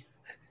silly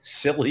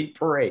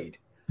parade.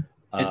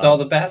 It's all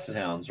the Basset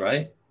Hounds,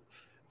 right?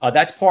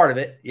 That's part of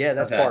it. Yeah,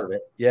 that's Okay. part of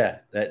it. Yeah,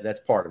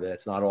 that's part of it.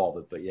 That's not all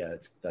of it, but yeah,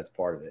 that's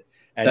part of it.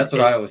 And that's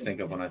what I always think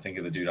of when I think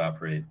of the Doodah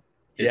Parade.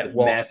 Is the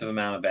well, massive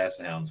amount of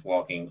Basset Hounds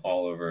walking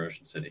all over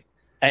Ocean City.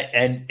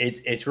 And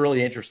it's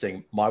really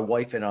interesting. My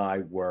wife and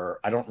I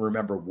I don't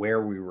remember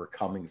where we were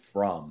coming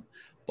from,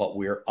 but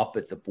we were up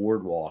at the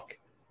boardwalk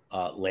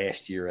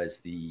last year as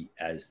the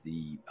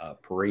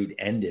parade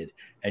ended.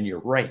 And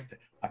you're right.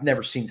 I've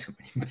never seen so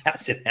many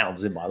Basset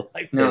Hounds in my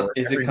life. Now,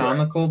 is it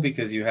comical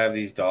because you have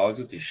these dogs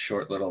with these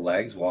short little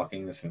legs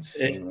walking this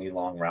insanely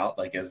long route?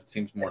 Like, as it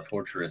seems more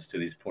torturous to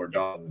these poor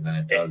dogs than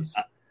it does.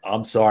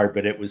 I'm sorry,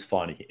 but it was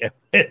funny.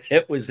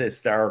 It was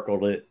hysterical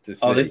to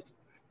see.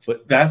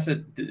 But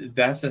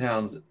Basset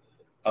Hounds,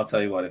 I'll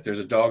tell you what, if there's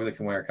a dog that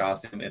can wear a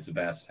costume, it's a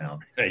Basset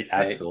Hound.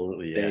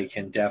 Absolutely, they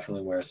can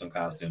definitely wear some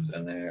costumes,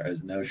 and there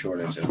is no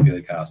shortage of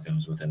good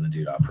costumes within the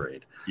Doodah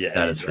Parade. Yeah,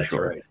 that is for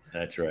sure. Right.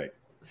 That's right.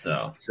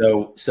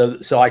 So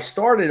I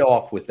started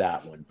off with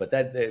that one, but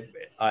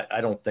I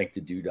don't think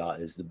the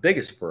Doodah is the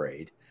biggest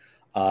parade.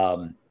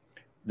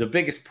 The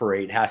biggest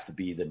parade has to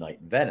be the Night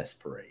in Venice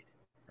parade,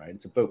 right?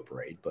 It's a boat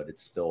parade, but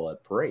it's still a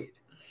parade.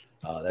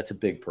 That's a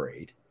big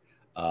parade,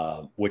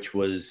 which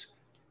was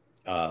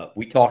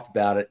we talked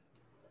about it.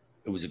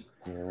 It was a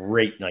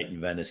great Night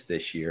in Venice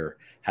this year.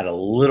 Had a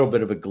little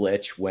bit of a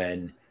glitch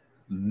when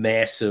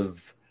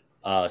massive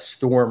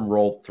storm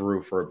rolled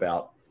through for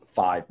about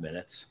 5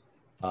 minutes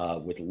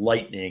with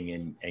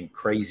lightning and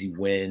crazy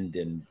wind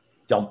and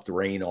dumped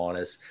rain on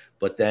us.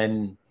 But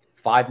then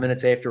 5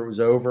 minutes after it was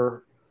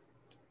over,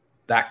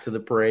 back to the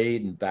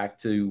parade and back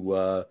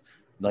to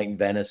Night in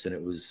Venice, and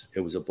it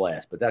was a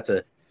blast. But that's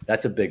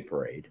a big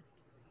parade.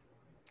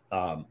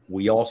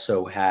 We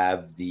also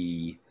have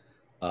the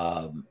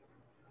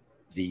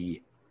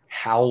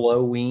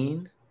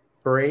Halloween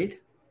parade,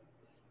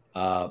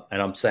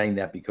 and I'm saying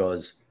that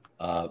because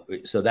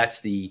so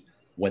that's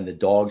when the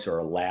dogs are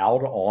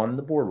allowed on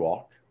the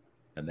boardwalk,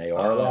 and they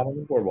are allowed on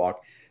the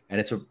boardwalk,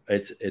 and it's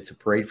a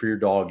parade for your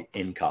dog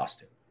in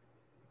costume.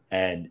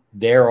 And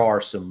there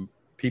are some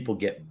people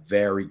get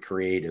very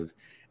creative,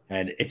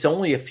 and it's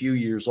only a few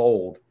years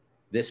old.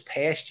 This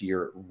past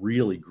year it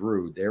really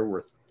grew. There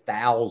were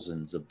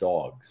thousands of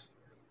dogs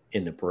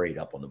in the parade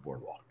up on the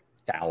boardwalk.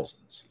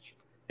 Thousands.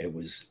 It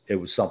was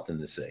something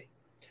to see.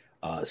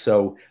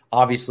 So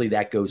obviously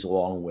that goes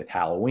along with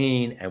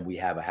Halloween, and we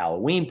have a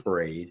Halloween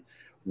parade,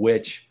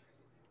 which,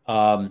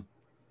 Ocean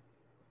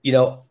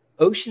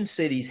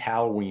City's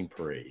Halloween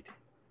parade.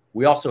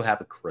 We also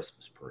have a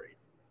Christmas parade.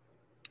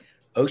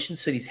 Ocean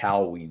City's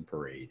Halloween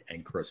parade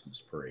and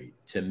Christmas parade,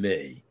 to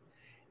me,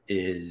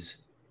 is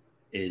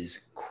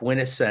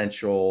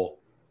quintessential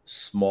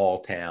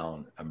small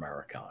town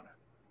Americana.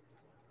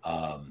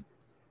 I'm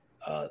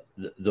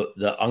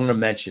going to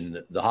mention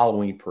that the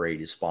Halloween parade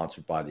is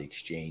sponsored by the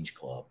Exchange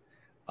Club,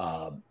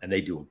 and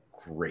they do a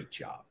great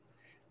job.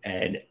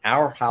 And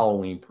our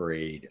Halloween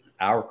parade,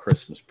 our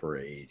Christmas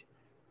parade,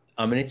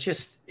 I mean,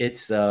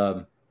 it's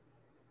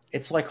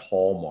like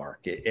Hallmark.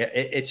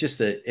 It's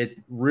just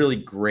really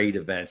great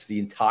events. The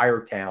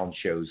entire town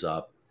shows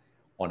up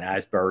on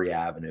Asbury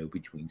Avenue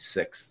between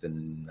 6th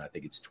and I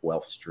think it's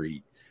 12th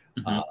Street.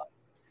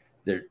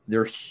 Mm-hmm.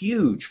 They're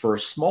huge for a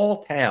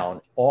small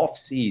town. Off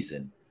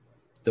season,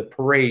 the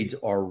parades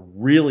are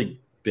really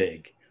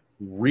big,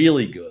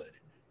 really good.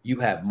 You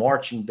have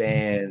marching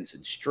bands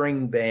and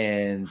string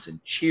bands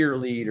and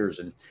cheerleaders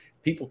and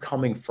people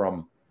coming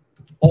from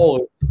all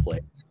over the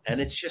place. And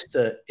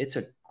it's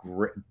a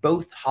great,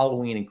 both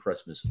Halloween and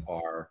Christmas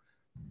are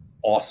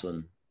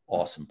awesome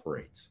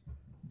parades.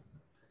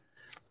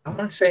 I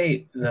want to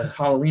say the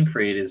Halloween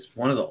parade is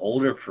one of the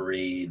older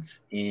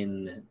parades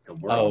in the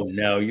world. Oh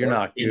no, you're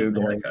not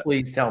Googling.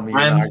 Please tell me.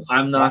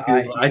 I'm not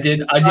Googling. I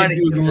did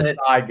Google it.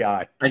 Side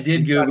guy. I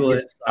did Google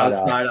it. I was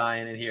side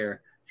eyeing it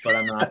here, but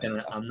I'm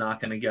not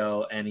gonna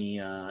go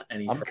any.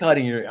 I'm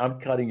cutting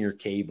your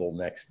cable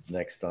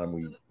next time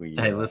we.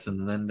 Hey,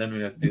 listen. Then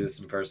we have to do this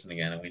in person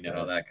again, and we know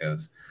how that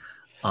goes.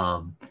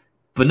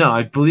 But no,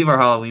 I believe our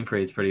Halloween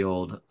parade is pretty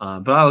old.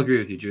 But I'll agree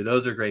with you, Drew.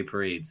 Those are great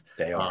parades.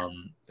 They are.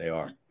 They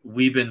are.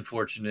 We've been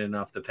fortunate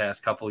enough the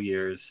past couple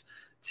years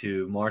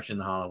to march in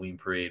the Halloween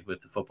parade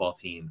with the football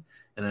team,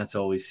 and that's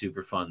always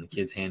super fun. The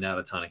kids hand out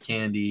a ton of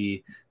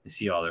candy. They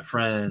see all their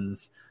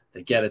friends.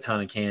 They get a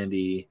ton of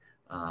candy.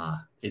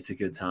 It's a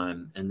good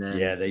time. And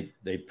then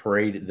they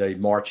parade. They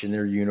march in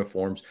their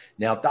uniforms.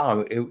 Now,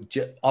 Dom,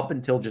 up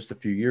until just a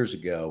few years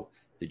ago,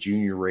 the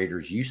Junior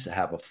Raiders used to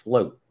have a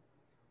float.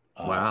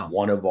 Wow.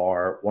 One of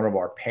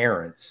our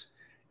parents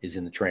is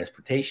in the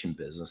transportation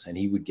business, and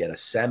he would get a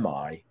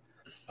semi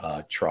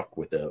truck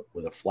with a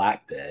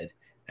flatbed,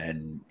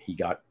 and he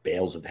got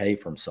bales of hay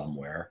from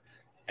somewhere,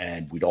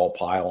 and we'd all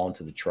pile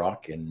onto the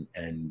truck and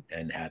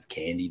have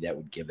candy that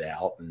would give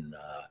out,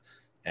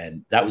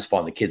 and that was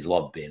fun. The kids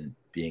loved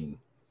being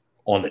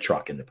on the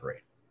truck in the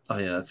parade. Oh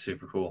yeah, that's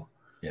super cool.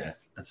 Yeah,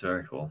 that's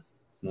very cool.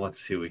 Well, let's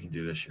see what we can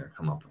do this year.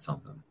 Come up with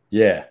something.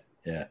 Yeah.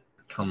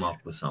 Come up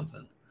with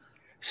something.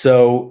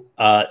 So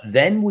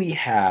then we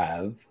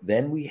have.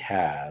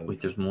 Wait,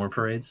 there's more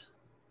parades.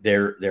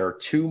 There are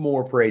two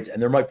more parades,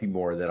 and there might be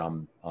more that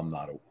I'm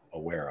not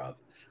aware of.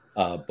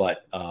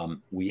 But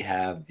we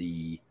have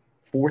the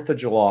 4th of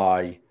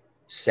July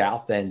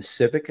South End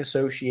Civic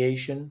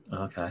Association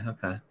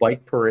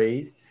bike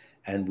parade,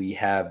 and we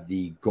have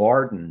the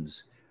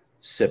Gardens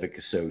Civic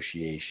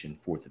Association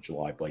 4th of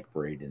July bike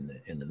parade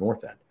in the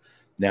North End.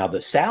 Now,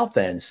 the South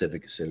End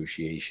Civic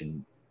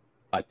Association,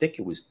 I think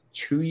it was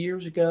 2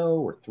 years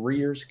ago or 3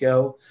 years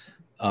ago,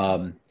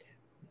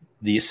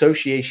 the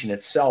association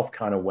itself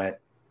kind of went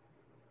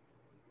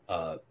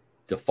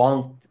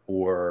defunct,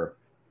 or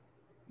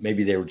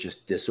maybe they were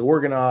just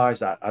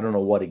disorganized. I don't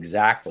know what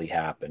exactly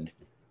happened.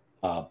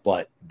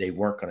 but they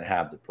weren't going to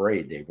have the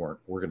parade. They weren't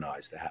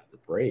organized to have the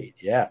parade.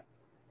 Yeah.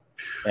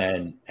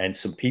 And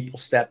some people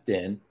stepped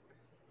in,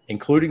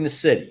 including the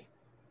city.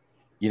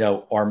 You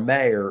know, our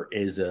mayor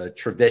is a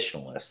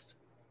traditionalist,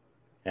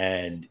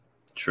 and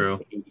True.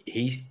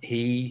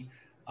 He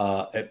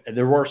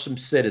there were some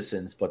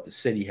citizens, but the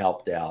city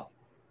helped out,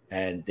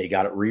 and they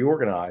got it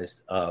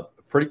reorganized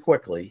pretty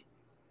quickly.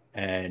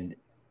 And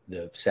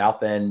the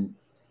South End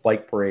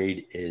Bike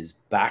Parade is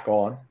back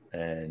on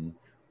and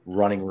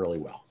running really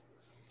well.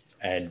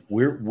 And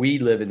we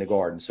live in the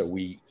Garden, so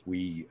we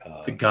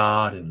the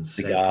Gardens.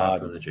 The say Garden.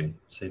 Properly, G.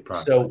 Say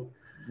properly. So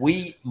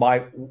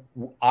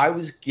I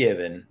was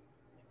given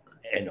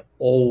an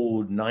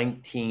old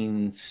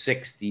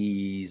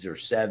 1960s or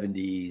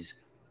 70s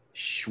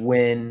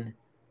Schwinn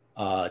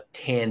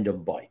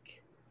tandem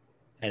bike,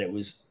 and it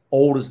was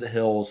old as the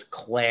hills,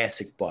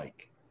 classic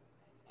bike.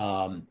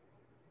 But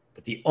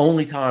the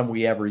only time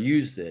we ever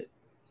used it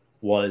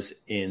was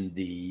in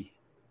the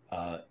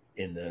 4th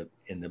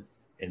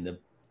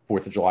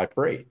of July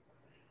parade,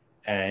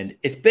 and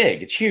it's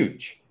big, it's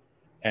huge.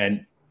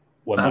 And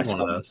when my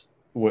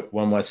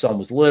son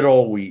was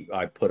little,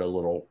 I put a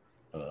little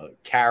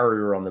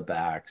carrier on the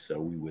back, so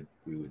we would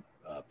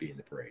be in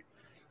the parade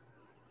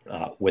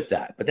with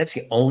that. But that's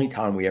the only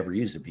time we ever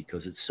used it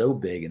because it's so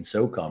big and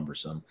so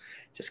cumbersome,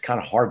 just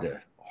kind of hard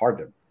to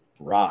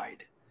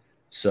ride.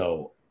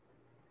 So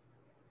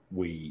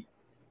we,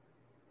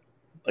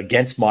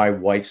 against my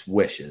wife's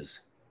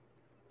wishes,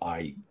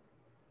 I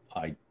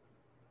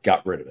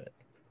got rid of it,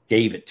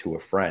 gave it to a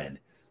friend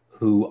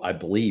who I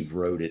believe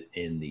rode it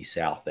in the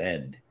South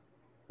End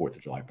 4th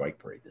of July bike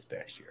parade this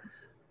past year.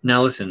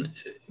 Now, listen,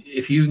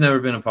 if you've never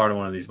been a part of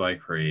one of these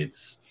bike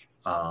parades,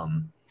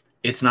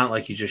 it's not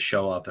like you just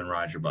show up and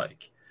ride your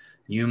bike.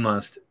 You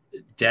must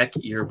deck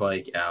your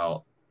bike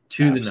out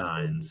to the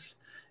nines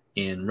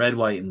in red,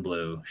 white, and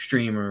blue,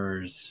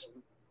 streamers,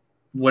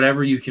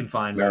 whatever you can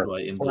find, red,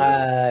 white, and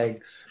blue.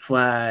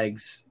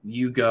 Flags.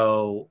 You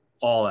go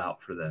all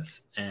out for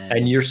this.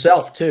 And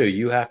yourself, too.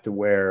 You have to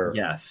wear.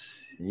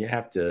 Yes. You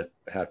have to.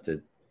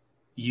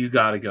 You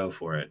got to go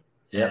for it.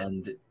 Yep.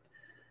 And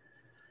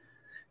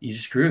you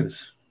just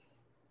cruise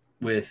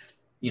with,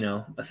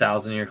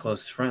 1,000 of your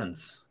closest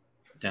friends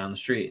down the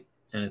street,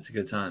 and it's a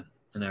good time,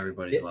 and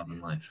everybody's loving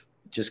life.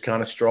 Just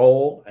kind of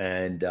stroll,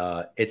 and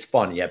it's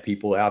fun. You have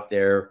people out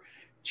there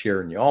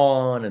cheering you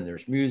on, and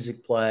there's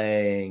music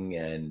playing,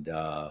 and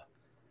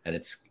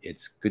it's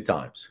good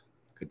times.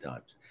 Good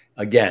times.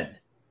 Again,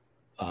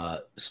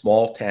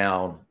 small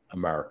town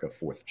America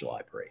 4th of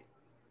July parade.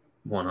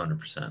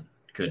 100%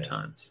 good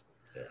times.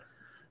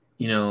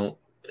 Yeah.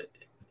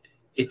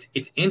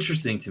 It's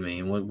interesting to me,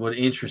 and what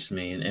interests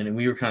me, and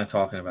we were kind of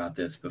talking about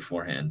this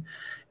beforehand,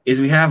 is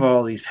we have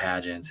all these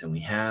pageants and we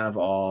have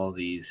all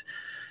these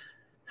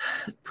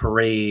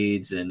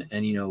parades, and I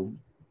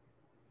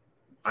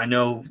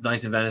know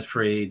Nights in Venice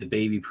parade, the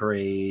baby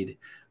parade.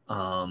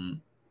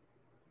 I'm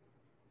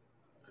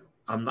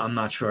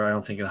not sure. I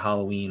don't think the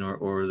Halloween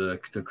or the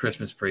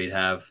Christmas parade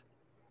have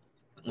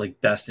like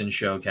best in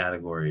show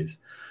categories,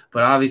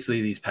 but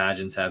obviously these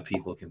pageants have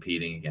people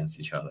competing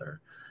against each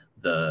other.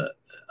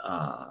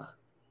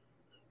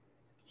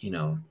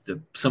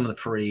 Some of the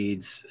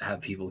parades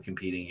have people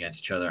competing against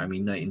each other. I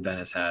mean, Night in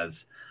Venice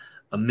has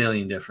a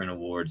million different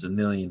awards, a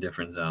million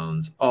different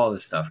zones, all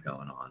this stuff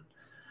going on.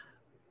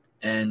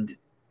 And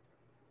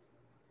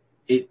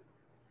it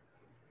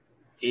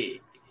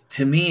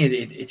to me,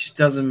 it just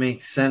doesn't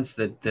make sense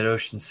that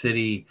Ocean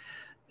City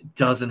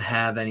doesn't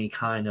have any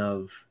kind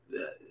of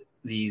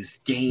these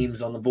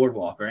games on the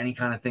boardwalk or any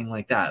kind of thing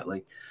like that.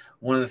 Like,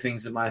 one of the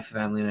things that my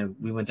family and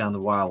we went down to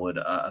Wildwood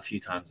a few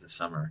times this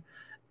summer,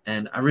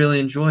 and I really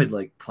enjoyed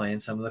like playing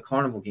some of the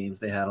carnival games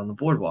they had on the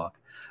boardwalk.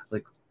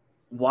 Like,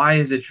 why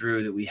is it,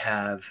 Drew, that we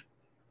have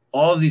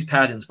all of these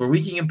pageants where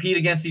we can compete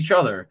against each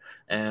other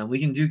and we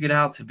can duke it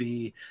out to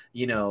be,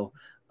 Little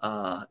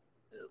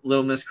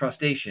Miss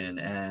Crustacean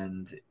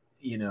and,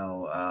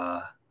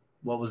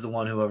 what was the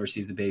one who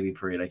oversees the baby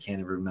parade? I can't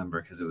even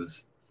remember because it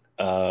was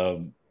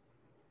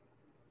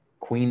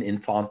Queen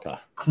Infanta.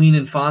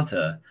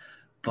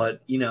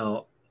 But,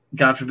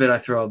 God forbid I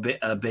throw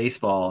a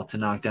baseball to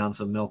knock down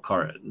some milk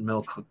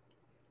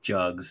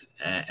jugs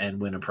and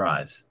win a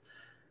prize.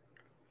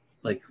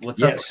 Like,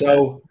 what's up?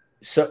 So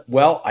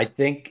I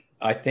think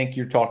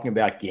you're talking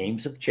about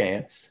games of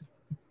chance,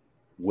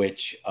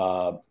 which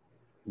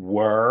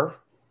were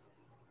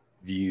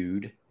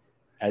viewed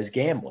as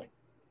gambling.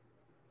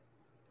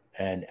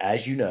 And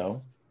as you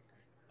know,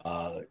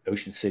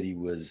 Ocean City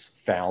was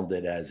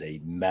founded as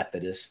a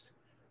Methodist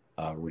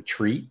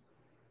retreat,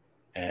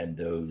 and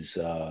those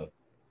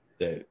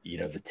the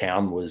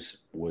town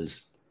was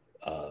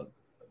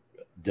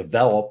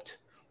developed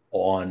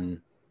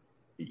on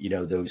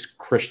those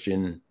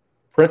Christian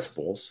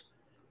principles,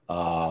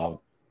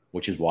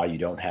 which is why you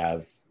don't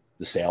have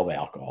the sale of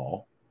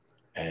alcohol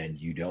and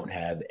you don't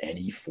have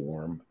any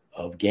form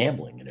of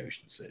gambling in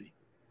Ocean City.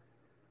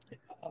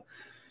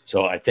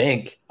 So I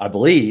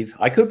believe,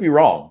 I could be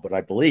wrong, but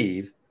I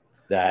believe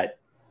that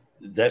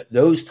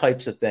those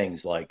types of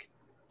things like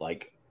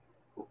like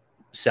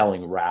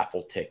selling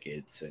raffle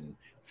tickets and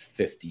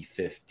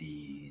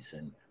 50/50s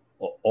and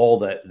all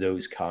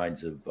those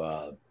kinds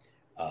of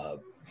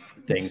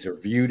things are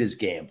viewed as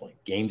gambling,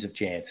 games of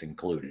chance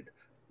included,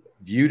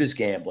 viewed as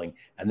gambling,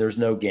 and there's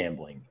no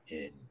gambling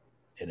in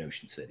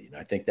Ocean City, and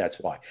I think that's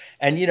why.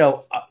 And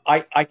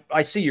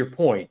I see your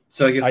point.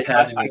 So I guess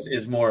Pageants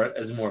is more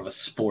of a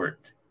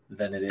sport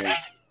than it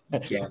is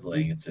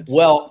gambling. It's a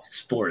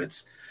sport.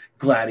 It's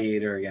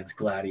gladiator against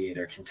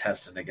gladiator,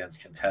 contestant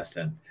against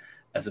contestant,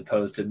 as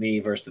opposed to me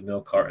versus the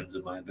milk cartons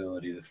and my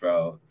ability to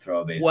throw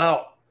a baseball.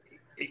 Well,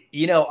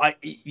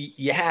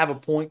 you have a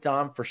point,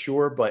 Tom, for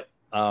sure, but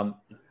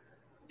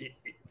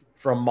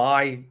from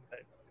my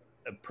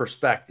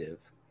perspective,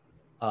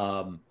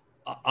 I'm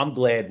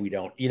glad we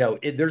don't.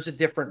 There's a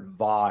different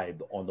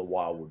vibe on the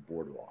Wildwood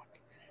Boardwalk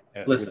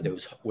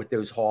with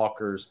those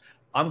hawkers.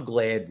 I'm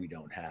glad we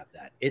don't have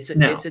that. It's a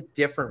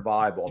different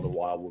vibe on the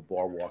Wildwood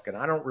Boardwalk, and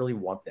I don't really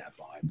want that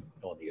vibe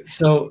on the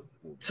other.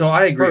 So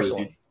I agree with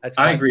you.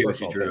 I agree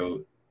with you, opinion.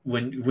 Drew.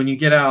 When you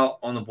get out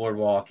on the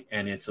boardwalk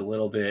and it's a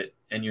little bit,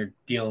 and you're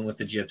dealing with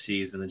the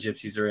gypsies, and the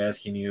gypsies are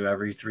asking you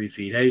every 3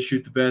 feet, "Hey,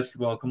 shoot the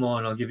basketball! Come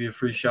on, I'll give you a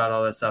free shot."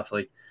 All that stuff.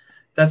 Like,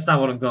 that's not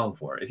what I'm going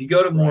for. If you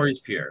go to Maury's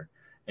Pier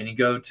and you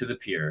go to the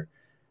pier,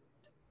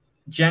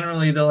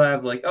 generally they'll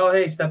have like, "Oh,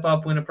 hey, step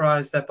up, win a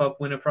prize, step up,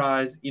 win a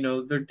prize."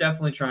 They're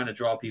definitely trying to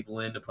draw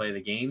people in to play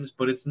the games,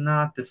 but it's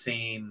not the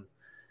same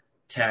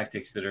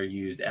tactics that are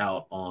used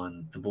out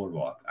on the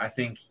boardwalk. I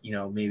think,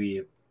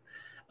 maybe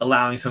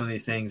allowing some of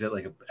these things at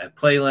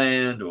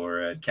Playland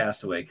or at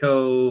Castaway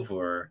Cove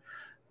or,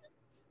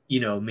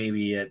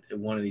 maybe at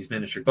one of these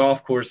miniature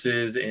golf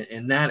courses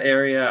in that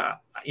area,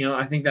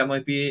 I think that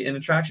might be an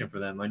attraction for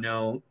them. I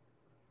know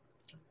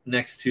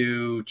next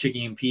to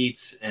Chicky and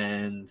Pete's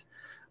and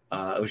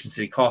Ocean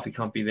City Coffee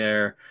Company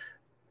there,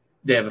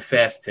 they have a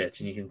fast pitch,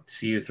 and you can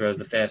see who throws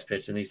the fast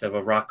pitch, and they used to have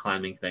a rock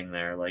climbing thing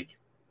there, like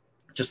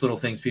just little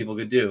things people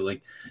could do.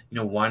 Like,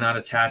 why not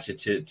attach it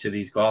to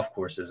these golf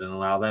courses and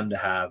allow them to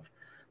have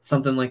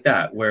something like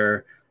that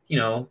where,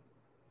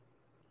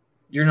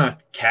 you're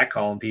not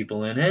catcalling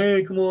people in,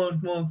 "Hey, come on.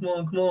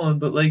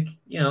 But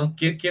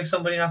give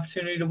somebody an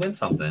opportunity to win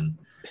something.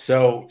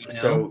 So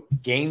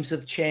games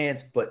of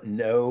chance, but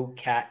no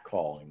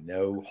catcalling,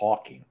 no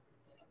hawking.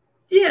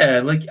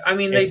 Yeah, I'm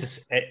going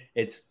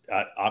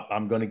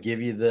to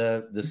give you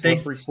the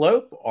slippery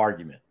slope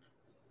argument.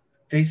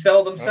 They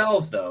sell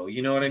themselves, though.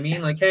 You know what I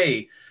mean? Like,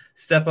 hey,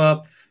 step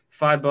up,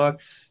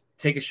 $5,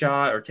 take a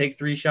shot, or take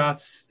 3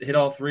 shots, hit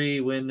all 3,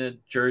 win a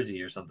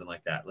jersey or something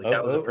like that.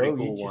 That was a pretty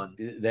cool one.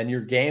 Then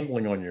you're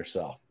gambling on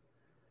yourself.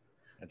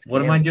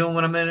 What am I doing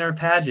when I'm in a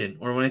pageant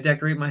or when I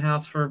decorate my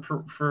house for a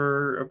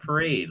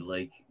parade,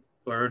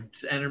 or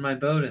enter my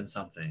boat in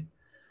something?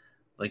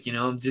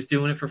 I'm just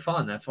doing it for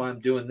fun. That's why I'm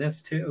doing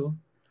this too.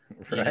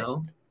 Right.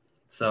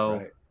 So,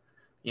 right.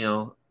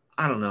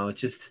 I don't know.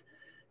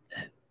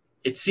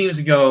 It seems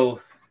to go,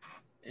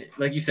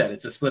 like you said,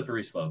 it's a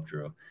slippery slope,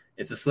 Drew.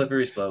 It's a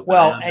slippery slope.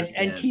 Well,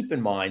 and keep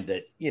in mind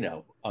that,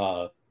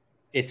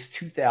 it's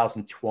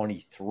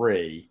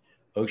 2023.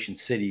 Ocean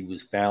City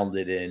was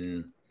founded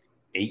in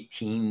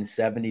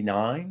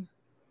 1879.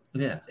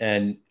 Yeah.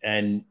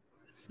 And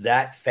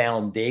that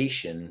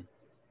foundation,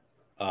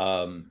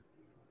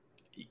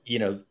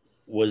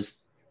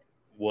 was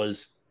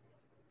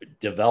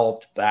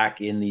developed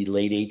back in the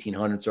late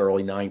 1800s,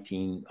 early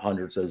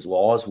 1900s. Those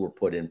laws were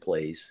put in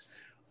place.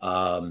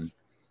 And,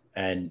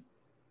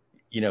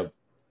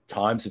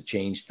 times have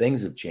changed,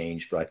 things have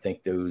changed, but I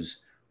think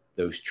those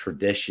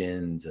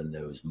traditions and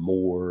those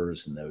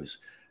mores and those,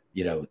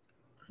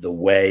 the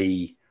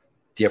way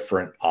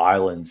different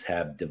islands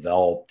have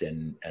developed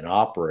and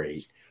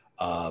operate,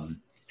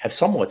 have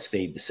somewhat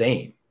stayed the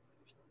same.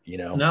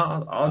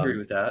 No, I'll agree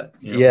with that.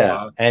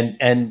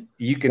 And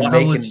you can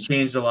Wildwood's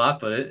changed a lot,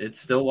 but it's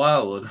still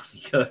Wildwood.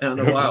 You go down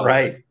to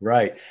Wildwood.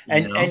 Right.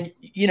 And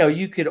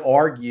you could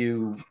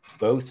argue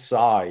both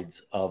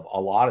sides of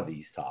a lot of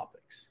these topics.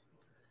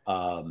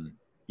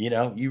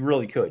 You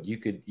really could. You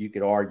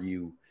could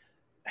argue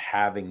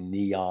having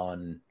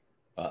neon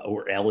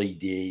or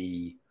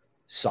LED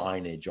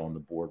signage on the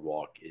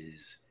boardwalk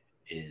is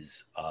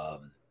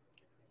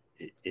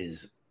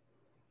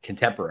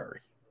contemporary,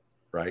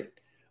 right?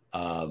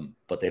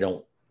 But they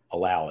don't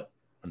allow it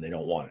and they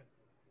don't want it,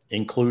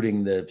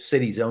 including the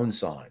city's own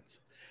signs.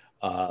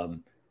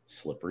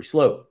 Slippery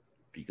slope,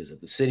 because if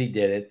the city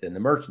did it, then the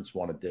merchants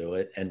want to do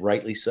it, and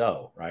rightly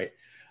so, right?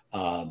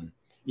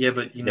 Yeah,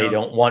 but they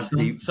don't want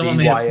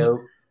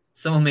BYO.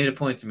 Someone made a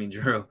point to me,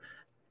 Drew.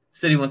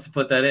 City wants to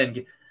put that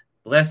in.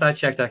 Last I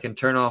checked, I can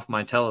turn off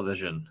my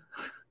television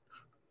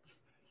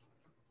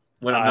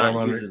when I'm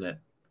not using it.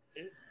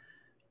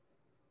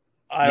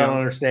 I don't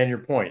understand your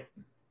point.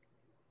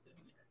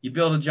 You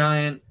build a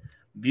giant,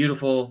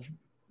 beautiful,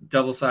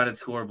 double-sided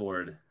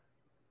scoreboard,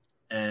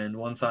 and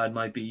one side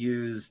might be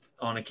used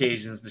on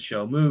occasions to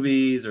show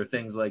movies or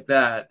things like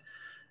that.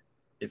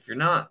 If you're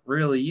not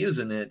really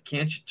using it,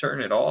 can't you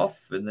turn it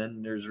off? And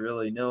then there's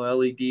really no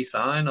LED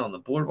sign on the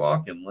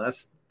boardwalk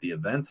unless the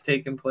events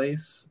taking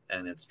place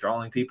and it's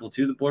drawing people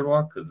to the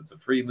boardwalk because it's a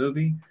free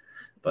movie.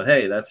 But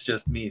hey, that's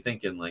just me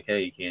thinking like,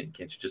 hey, can't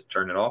you just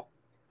turn it off?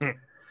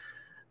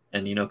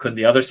 And, couldn't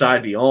the other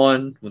side be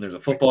on when there's a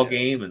football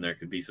game and there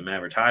could be some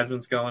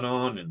advertisements going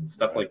on and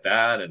stuff like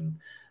that? And,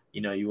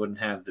 you wouldn't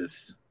have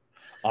this.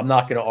 I'm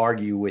not going to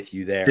argue with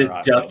you there. This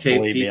duct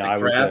tape piece of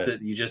crap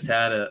that you just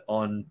had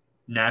on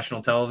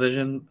national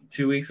television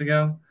 2 weeks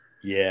ago.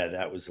 Yeah,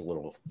 that was a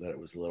little,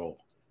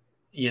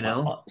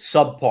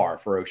 subpar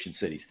for Ocean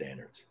City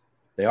standards.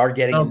 They are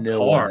getting a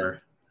new one.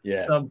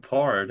 Yeah.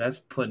 Subpar. That's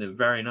putting it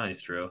very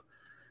nice, Drew.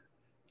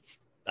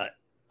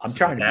 I'm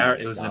trying to.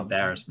 It was an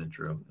embarrassment,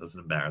 Drew. It was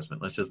an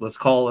embarrassment. Let's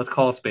call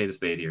a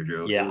spade here,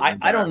 Drew. Yeah,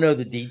 I don't know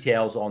the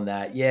details on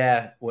that.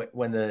 Yeah,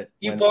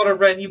 you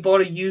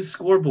bought a used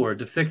scoreboard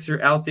to fix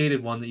your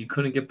outdated one that you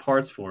couldn't get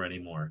parts for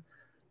anymore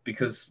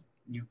because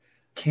you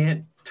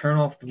can't turn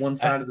off the one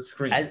side of the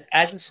screen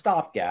as a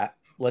stopgap.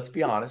 Let's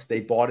be honest, they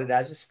bought it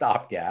as a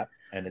stopgap,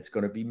 and it's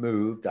going to be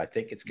moved. I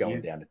think it's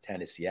going down to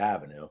Tennessee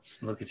Avenue.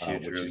 Look at you,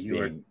 Drew.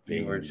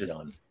 You were just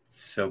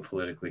so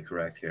politically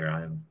correct here.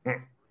 I'm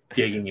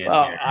digging in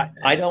here.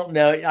 I don't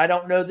know. I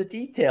don't know the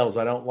details.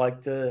 I don't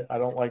like to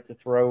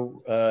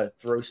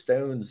throw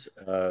stones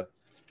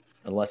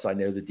unless I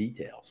know the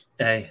details.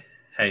 Hey,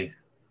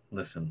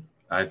 listen.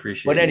 I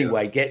appreciate. But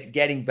anyway,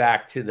 getting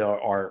back to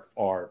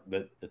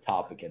the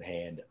topic at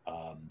hand.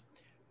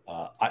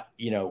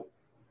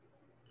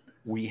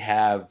 We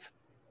have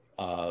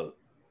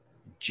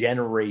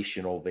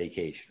generational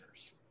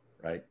vacationers,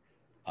 right?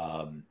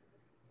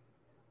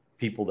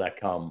 People that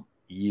come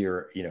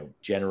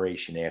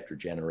generation after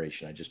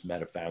generation. I just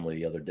met a family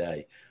the other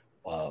day.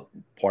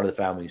 Part of the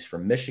family is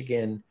from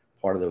Michigan.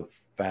 Part of the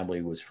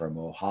family was from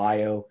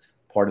Ohio.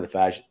 Part of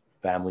the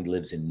family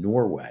lives in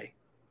Norway.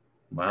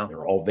 Wow.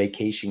 They're all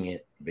vacationing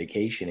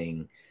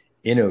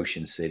in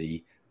Ocean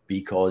City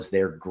because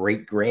their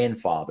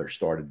great-grandfather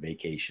started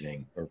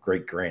vacationing, or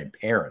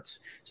great-grandparents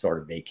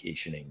started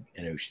vacationing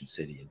in Ocean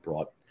City and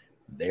brought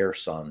their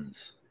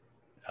son's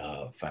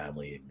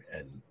family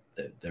and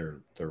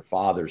their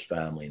father's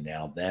family,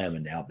 now them,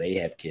 and now they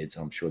have kids.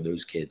 I'm sure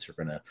those kids are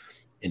going to,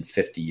 in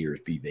 50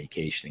 years, be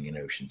vacationing in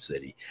Ocean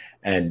City.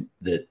 And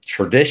the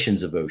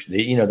traditions of Ocean,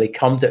 they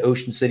come to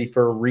Ocean City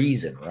for a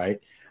reason,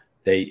 right?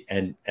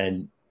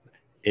 And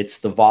it's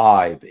the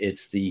vibe,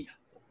 it's the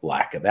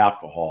lack of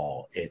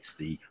alcohol, it's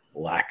the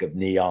lack of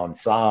neon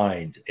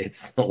signs,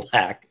 it's the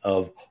lack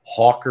of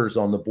hawkers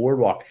on the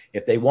boardwalk.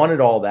 If they wanted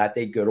all that,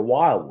 they'd go to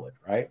Wildwood,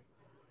 right?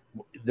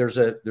 There's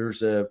a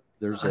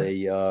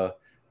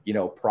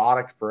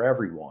product for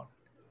everyone.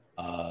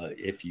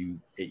 If you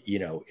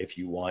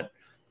want,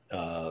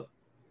 well,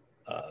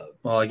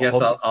 I guess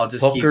I'll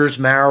just hookers,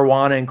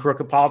 marijuana, and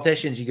crooked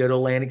politicians, you go to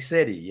Atlantic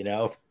City.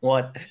 If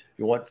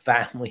you want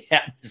family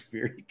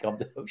atmosphere, you come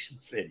to Ocean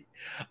City.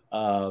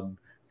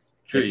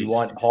 If you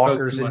want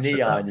hawkers and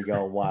neon, you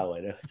go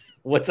Wildwood.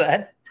 What's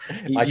that?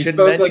 You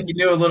spoke like you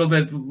knew a little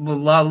bit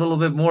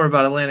more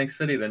about Atlantic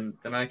City than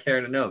I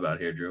care to know about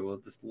here, Drew.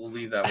 We'll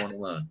leave that one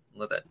alone.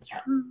 Let that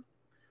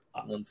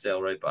one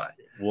sail right by.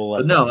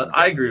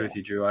 I agree with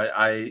you, Drew.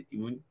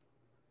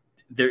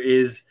 There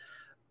is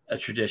a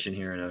tradition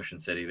here in Ocean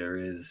City. There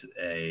is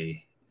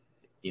a,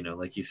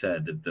 like you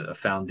said, a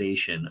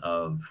foundation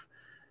of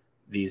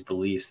these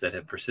beliefs that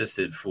have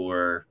persisted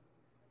for,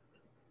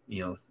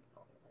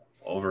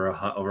 over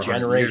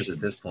 100 years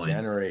at this point.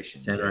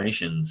 Generations.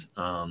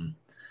 Yeah.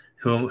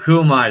 Who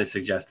am I to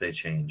suggest they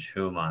change?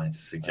 Who am I to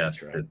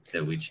suggest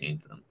that we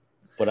change them?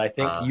 But I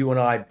think you and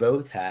I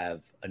both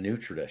have a new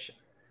tradition,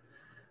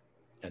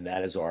 and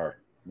that is our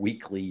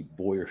weekly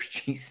Boyer's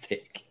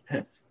cheesesteak.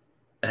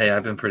 Hey,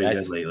 I've been pretty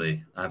good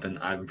lately. I've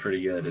been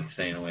pretty good at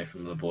staying away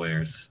from the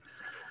Boyers.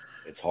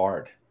 It's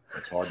hard.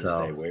 It's hard to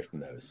stay away from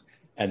those.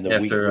 And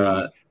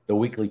the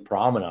weekly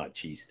promenade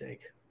cheesesteak.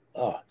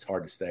 Oh, it's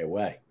hard to stay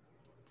away.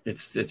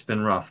 It's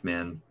been rough,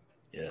 man.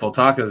 Yeah. Full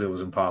tacos, it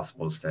was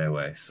impossible to stay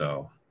away.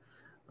 So,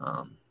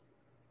 but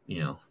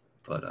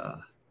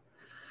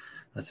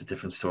that's a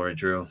different story,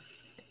 Drew.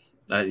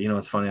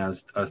 It's funny. I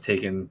was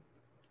taking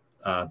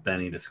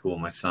Benny to school,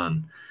 my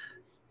son,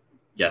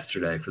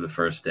 yesterday for the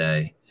first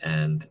day,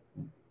 and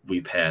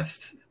we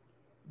passed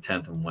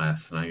 10th and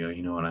West, and I go,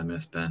 you know what I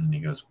miss, Ben? And he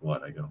goes,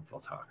 what? I go, full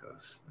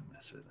tacos. I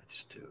miss it. I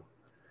just do.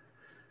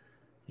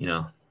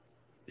 Yeah.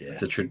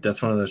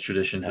 That's one of those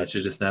traditions that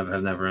should just have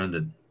never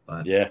ended.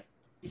 But yeah.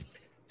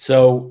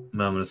 So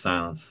moment of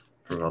silence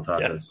for full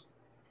tacos.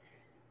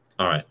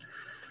 Yeah. All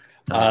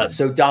right.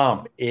 So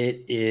Dom,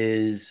 it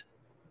is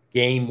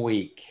game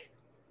week.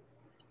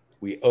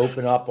 We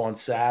open up on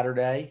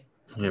Saturday.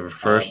 We have our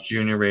first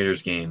Junior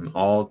Raiders game.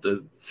 All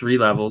the 3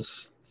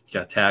 levels. You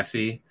got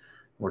Taxi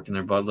working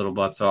their little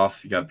butts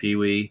off. You got Pee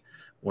Wee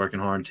working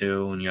hard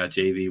too, and you got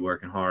JV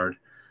working hard.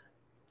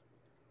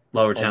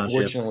 Lower Township.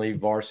 Unfortunately,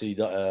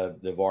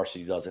 the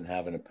varsity doesn't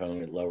have an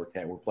opponent. Lower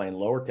Town. We're playing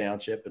Lower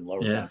Township, and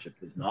Lower Township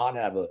does not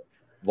have a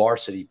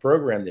varsity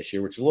program this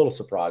year, which is a little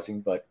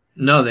surprising. But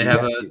no, they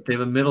have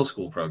a middle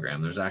school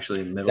program. There's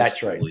actually a middle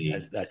school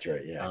league. That's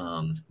right.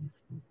 Yeah.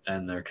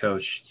 And their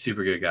coach,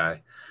 super good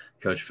guy,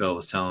 Coach Phil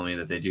was telling me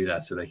that they do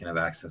that so they can have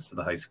access to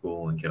the high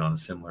school and get on a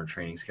similar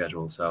training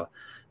schedule. So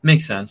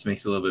makes sense,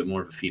 makes it a little bit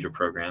more of a feeder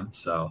program.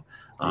 So,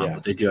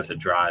 but they do have to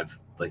drive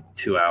like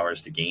 2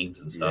 hours to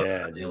games and stuff.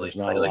 Yeah, and there's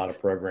not a lot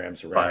of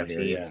programs around 5 here.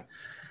 teams. Yeah,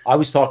 I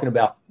was talking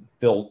about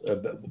Phil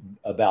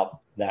about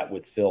that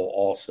with Phil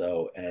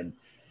also, and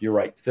you're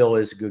right. Phil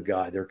is a good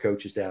guy. Their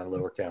coaches down in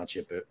Lower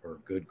Township are a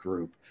good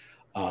group,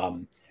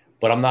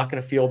 but I'm not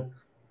going to feel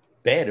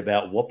bad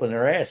about whooping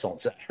their ass on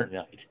Saturday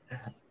night.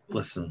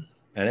 Listen,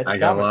 and it's I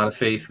got a lot of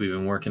faith. We've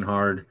been working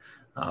hard.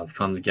 We've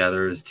come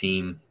together as a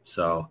team.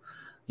 So,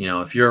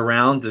 if you're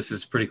around, this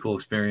is a pretty cool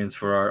experience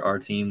for our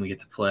team. We get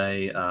to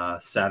play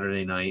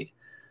Saturday night,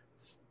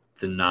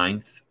 the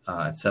 9th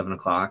at 7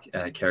 o'clock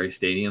at Cary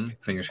Stadium.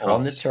 Fingers crossed.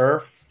 On the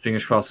turf.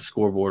 Fingers crossed the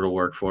scoreboard will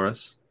work for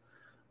us.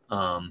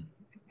 But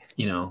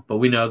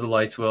we know the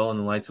lights will, and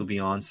the lights will be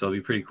on. So it'll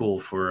be pretty cool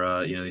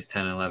for, these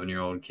 10 and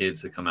 11-year-old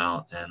kids to come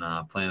out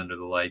and play under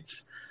the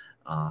lights.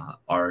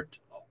 Our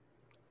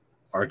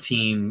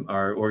team,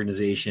 our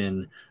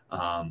organization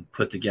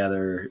put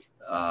together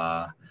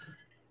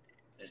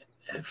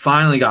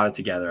finally got it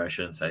together. I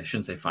shouldn't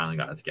say finally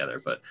got it together,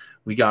 but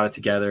we got it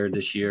together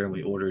this year, and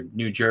we ordered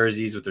new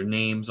jerseys with their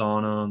names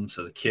on them.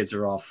 So the kids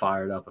are all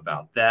fired up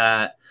about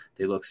that.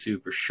 They look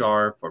super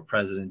sharp. Our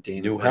president,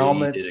 Damon new Brady,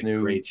 helmets, did a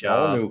great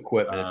job. All new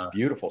equipment. It's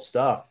beautiful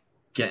stuff.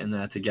 Getting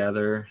that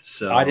together.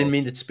 So I didn't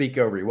mean to speak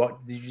over you.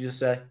 What did you just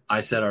say?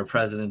 I said our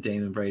president,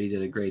 Damon Brady,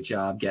 did a great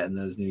job getting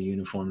those new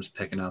uniforms,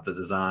 picking out the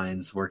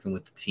designs, working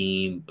with the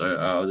team,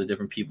 the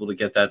different people to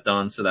get that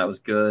done. So that was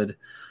good.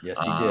 Yes,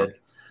 he did.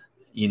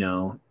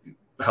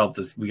 Helped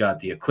us. We got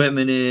the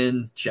equipment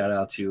in. Shout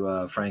out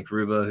to Frank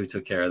Ruba, who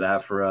took care of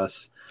that for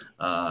us.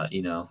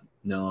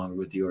 No longer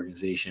with the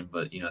organization,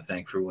 but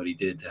thank for what he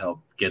did to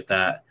help get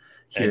that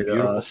here to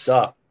beautiful us.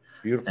 Stuff.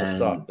 Beautiful and,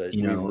 stuff.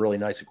 Really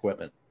nice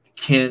equipment.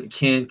 Can't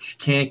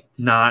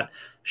not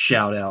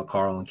shout out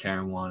Carl and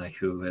Karen Wanek,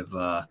 who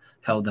have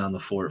held down the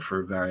fort for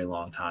a very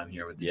long time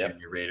here with the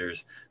Junior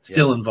Raiders.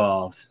 Still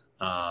involved.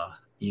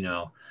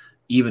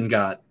 Even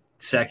got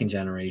second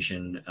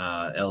generation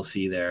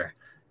LC there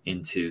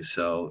into.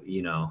 So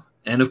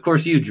and of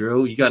course you,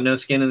 Drew, you got no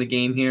skin in the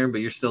game here, but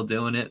you're still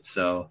doing it.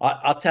 So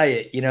I'll tell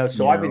you,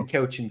 I've been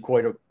coaching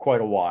quite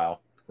a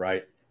while,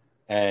 right?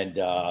 And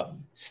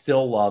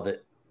still love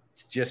it.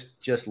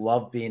 Just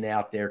love being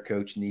out there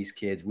coaching these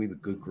kids. We have a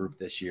good group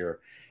this year,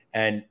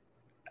 and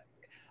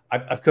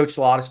I've coached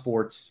a lot of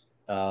sports.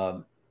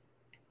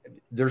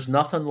 There's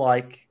nothing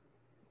like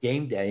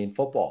game day in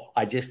football.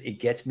 It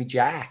gets me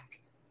jacked.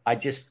 I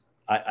just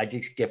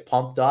get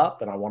pumped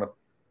up, and I want to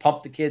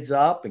pump the kids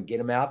up and get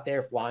them out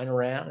there flying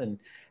around and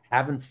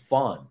having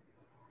fun.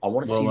 I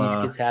want to see these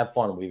kids have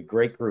fun. We have a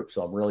great group,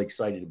 so I'm really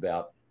excited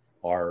about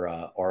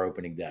our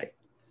opening day.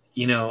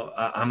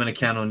 I'm going to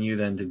count on you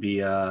then to be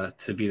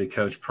the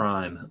coach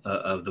prime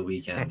of the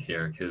weekend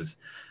here, because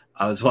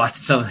I was watching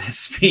some of his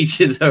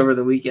speeches over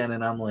the weekend,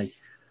 and I'm like,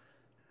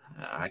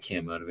 I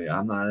can't motivate.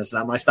 It's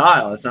not my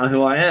style. It's not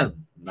who I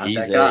am. I'm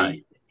not that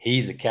guy.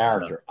 He's a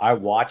character. So, I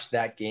watched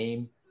that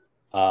game.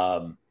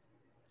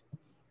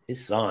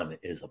 His son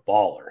is a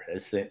baller.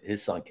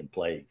 His son can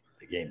play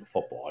the game of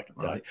football. I can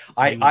tell you.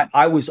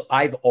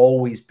 I've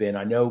always been.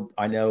 I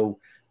know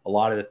a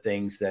lot of the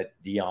things that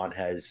Dion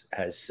has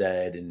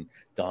said and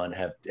done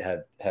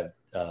have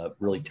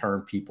really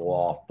turned people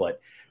off.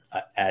 But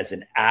as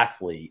an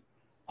athlete,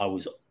 I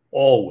was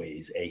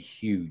always a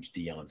huge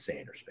Deion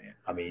Sanders fan.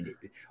 I mean,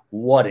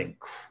 what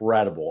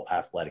incredible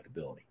athletic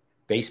ability,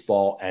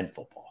 baseball and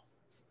football.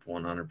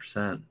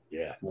 100%.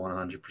 Yeah,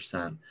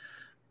 100%.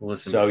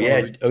 Listen, so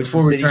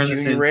before we turn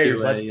this into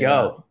Raiders, let's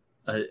go.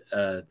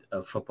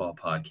 A football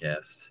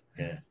podcast.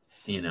 Yeah.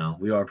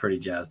 We are pretty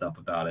jazzed up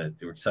about it.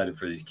 We're excited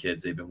for these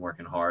kids. They've been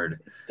working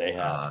hard. They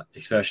have,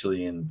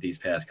 especially in these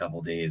past couple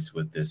of days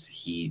with this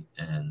heat.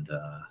 And,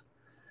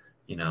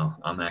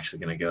 I'm actually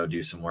going to go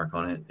do some work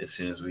on it as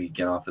soon as we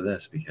get off of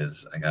this,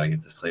 because I got to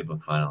get this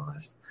playbook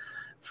finalized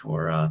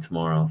for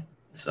tomorrow.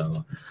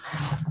 So,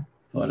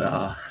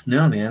 but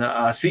no,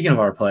 man, speaking of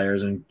our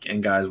players and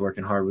guys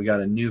working hard, we got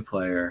a new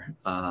player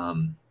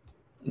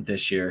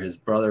this year. His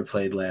brother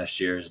played last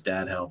year. His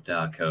dad helped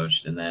out,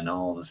 coached, and then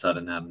all of a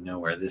sudden, out of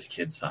nowhere, this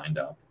kid signed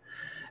up,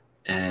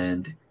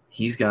 and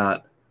he's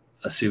got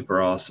a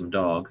super awesome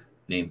dog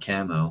named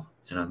Camo.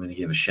 And I'm going to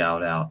give a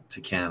shout out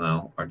to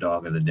Camo, our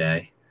dog of the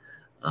day.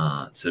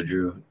 So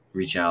Drew,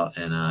 reach out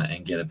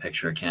and get a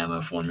picture of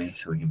Camo for me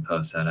so we can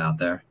post that out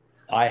there.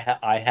 I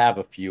have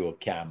a few of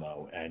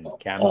Camo, and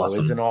Camo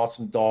is an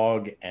awesome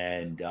dog,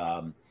 and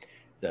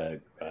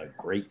the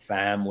great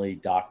family.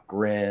 Doc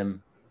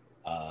Grimm.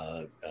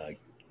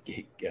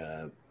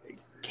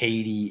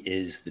 Katie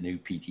is the new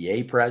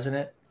PTA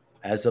president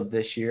as of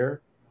this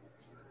year,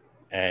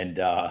 and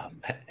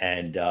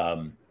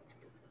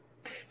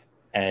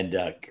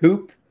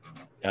Coop,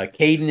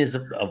 Caden is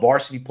a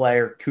varsity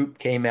player. Coop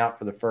came out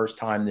for the first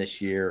time this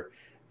year,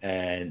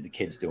 and the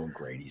kid's doing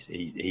great.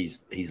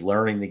 He's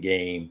learning the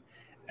game,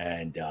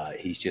 and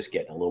he's just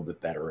getting a little bit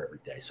better every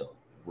day. So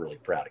really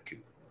proud of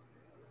Coop.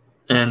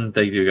 And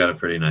they do got a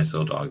pretty nice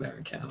little dog there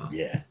in Camo.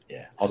 Yeah.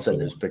 I'll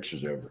send those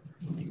pictures over.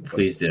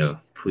 Please do.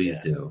 Please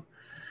do.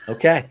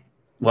 Okay.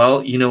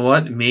 Well, you know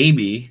what?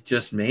 Maybe,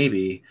 just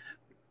maybe,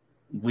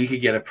 we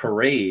could get a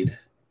parade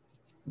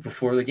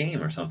before the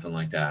game or something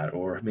like that.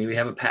 Or maybe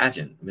have a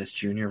pageant, Miss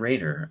Junior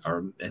Raider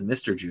and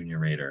Mr. Junior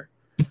Raider.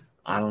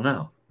 I don't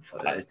know.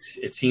 It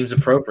seems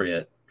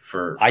appropriate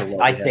for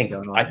I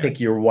think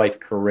your wife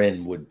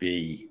Corinne would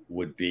be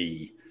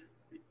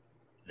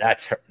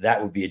that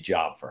would be a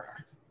job for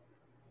her.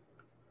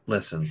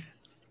 Listen,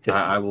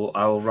 I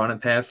will run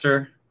it past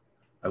her.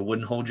 I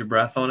wouldn't hold your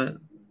breath on it,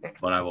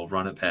 but I will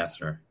run it past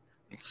her.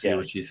 See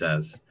what she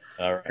says.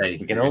 All right. Hey,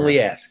 we can only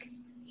ask.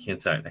 Can't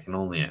say. I can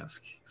only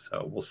ask.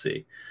 So we'll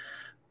see.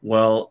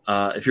 Well,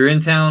 if you're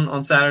in town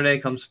on Saturday,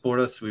 come support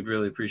us. We'd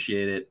really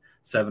appreciate it.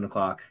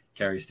 7:00,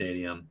 Cary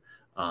Stadium.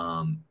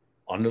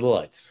 Under the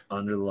lights.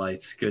 Under the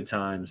lights. Good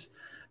times.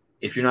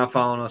 If you're not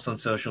following us on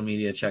social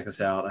media, check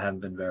us out. I haven't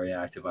been very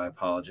active. I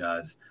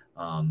apologize.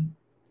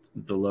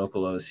 The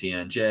local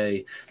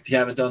OCNJ. If you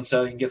haven't done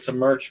so, you can get some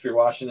merch if you're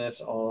watching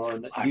this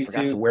on YouTube. I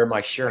forgot to wear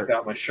my shirt. I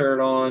got my shirt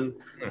on.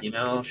 You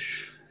know,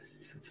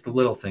 it's the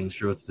little things,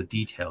 Drew. It's the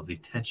details, the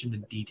attention to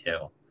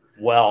detail.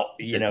 Well,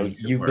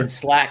 you've been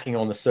slacking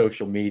on the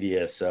social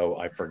media, so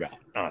I forgot.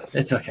 Honestly,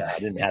 it's okay. I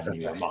didn't have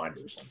any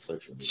reminders on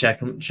social media.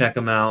 Check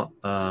them out.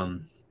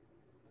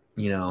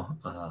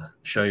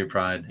 Show your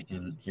pride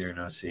here in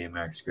OC,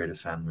 America's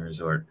greatest family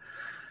resort.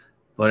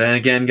 But and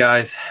again,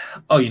 guys,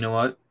 you know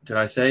what? Did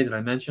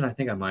I mention? I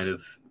think I might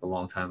have a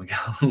long time ago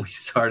when we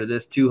started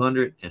this.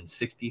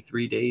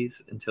 263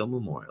 days until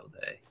Memorial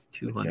Day.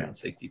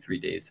 263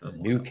 days to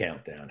Memorial Day. New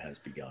countdown has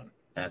begun.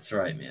 That's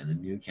right, man. The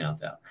new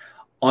countdown.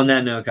 On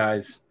that note,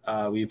 guys,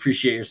 we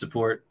appreciate your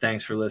support.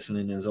 Thanks for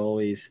listening, as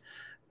always.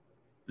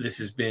 This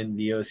has been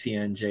the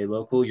OCNJ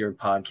Local, your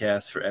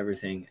podcast for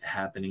everything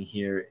happening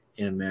here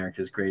in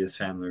America's greatest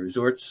family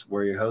resorts.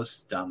 We're your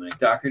hosts, Dominic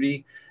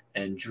Doherty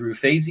and Drew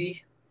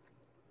Fazy.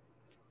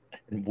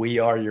 And we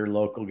are your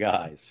local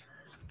guys.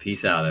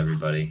 Peace out,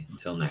 everybody.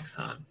 Until next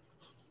time.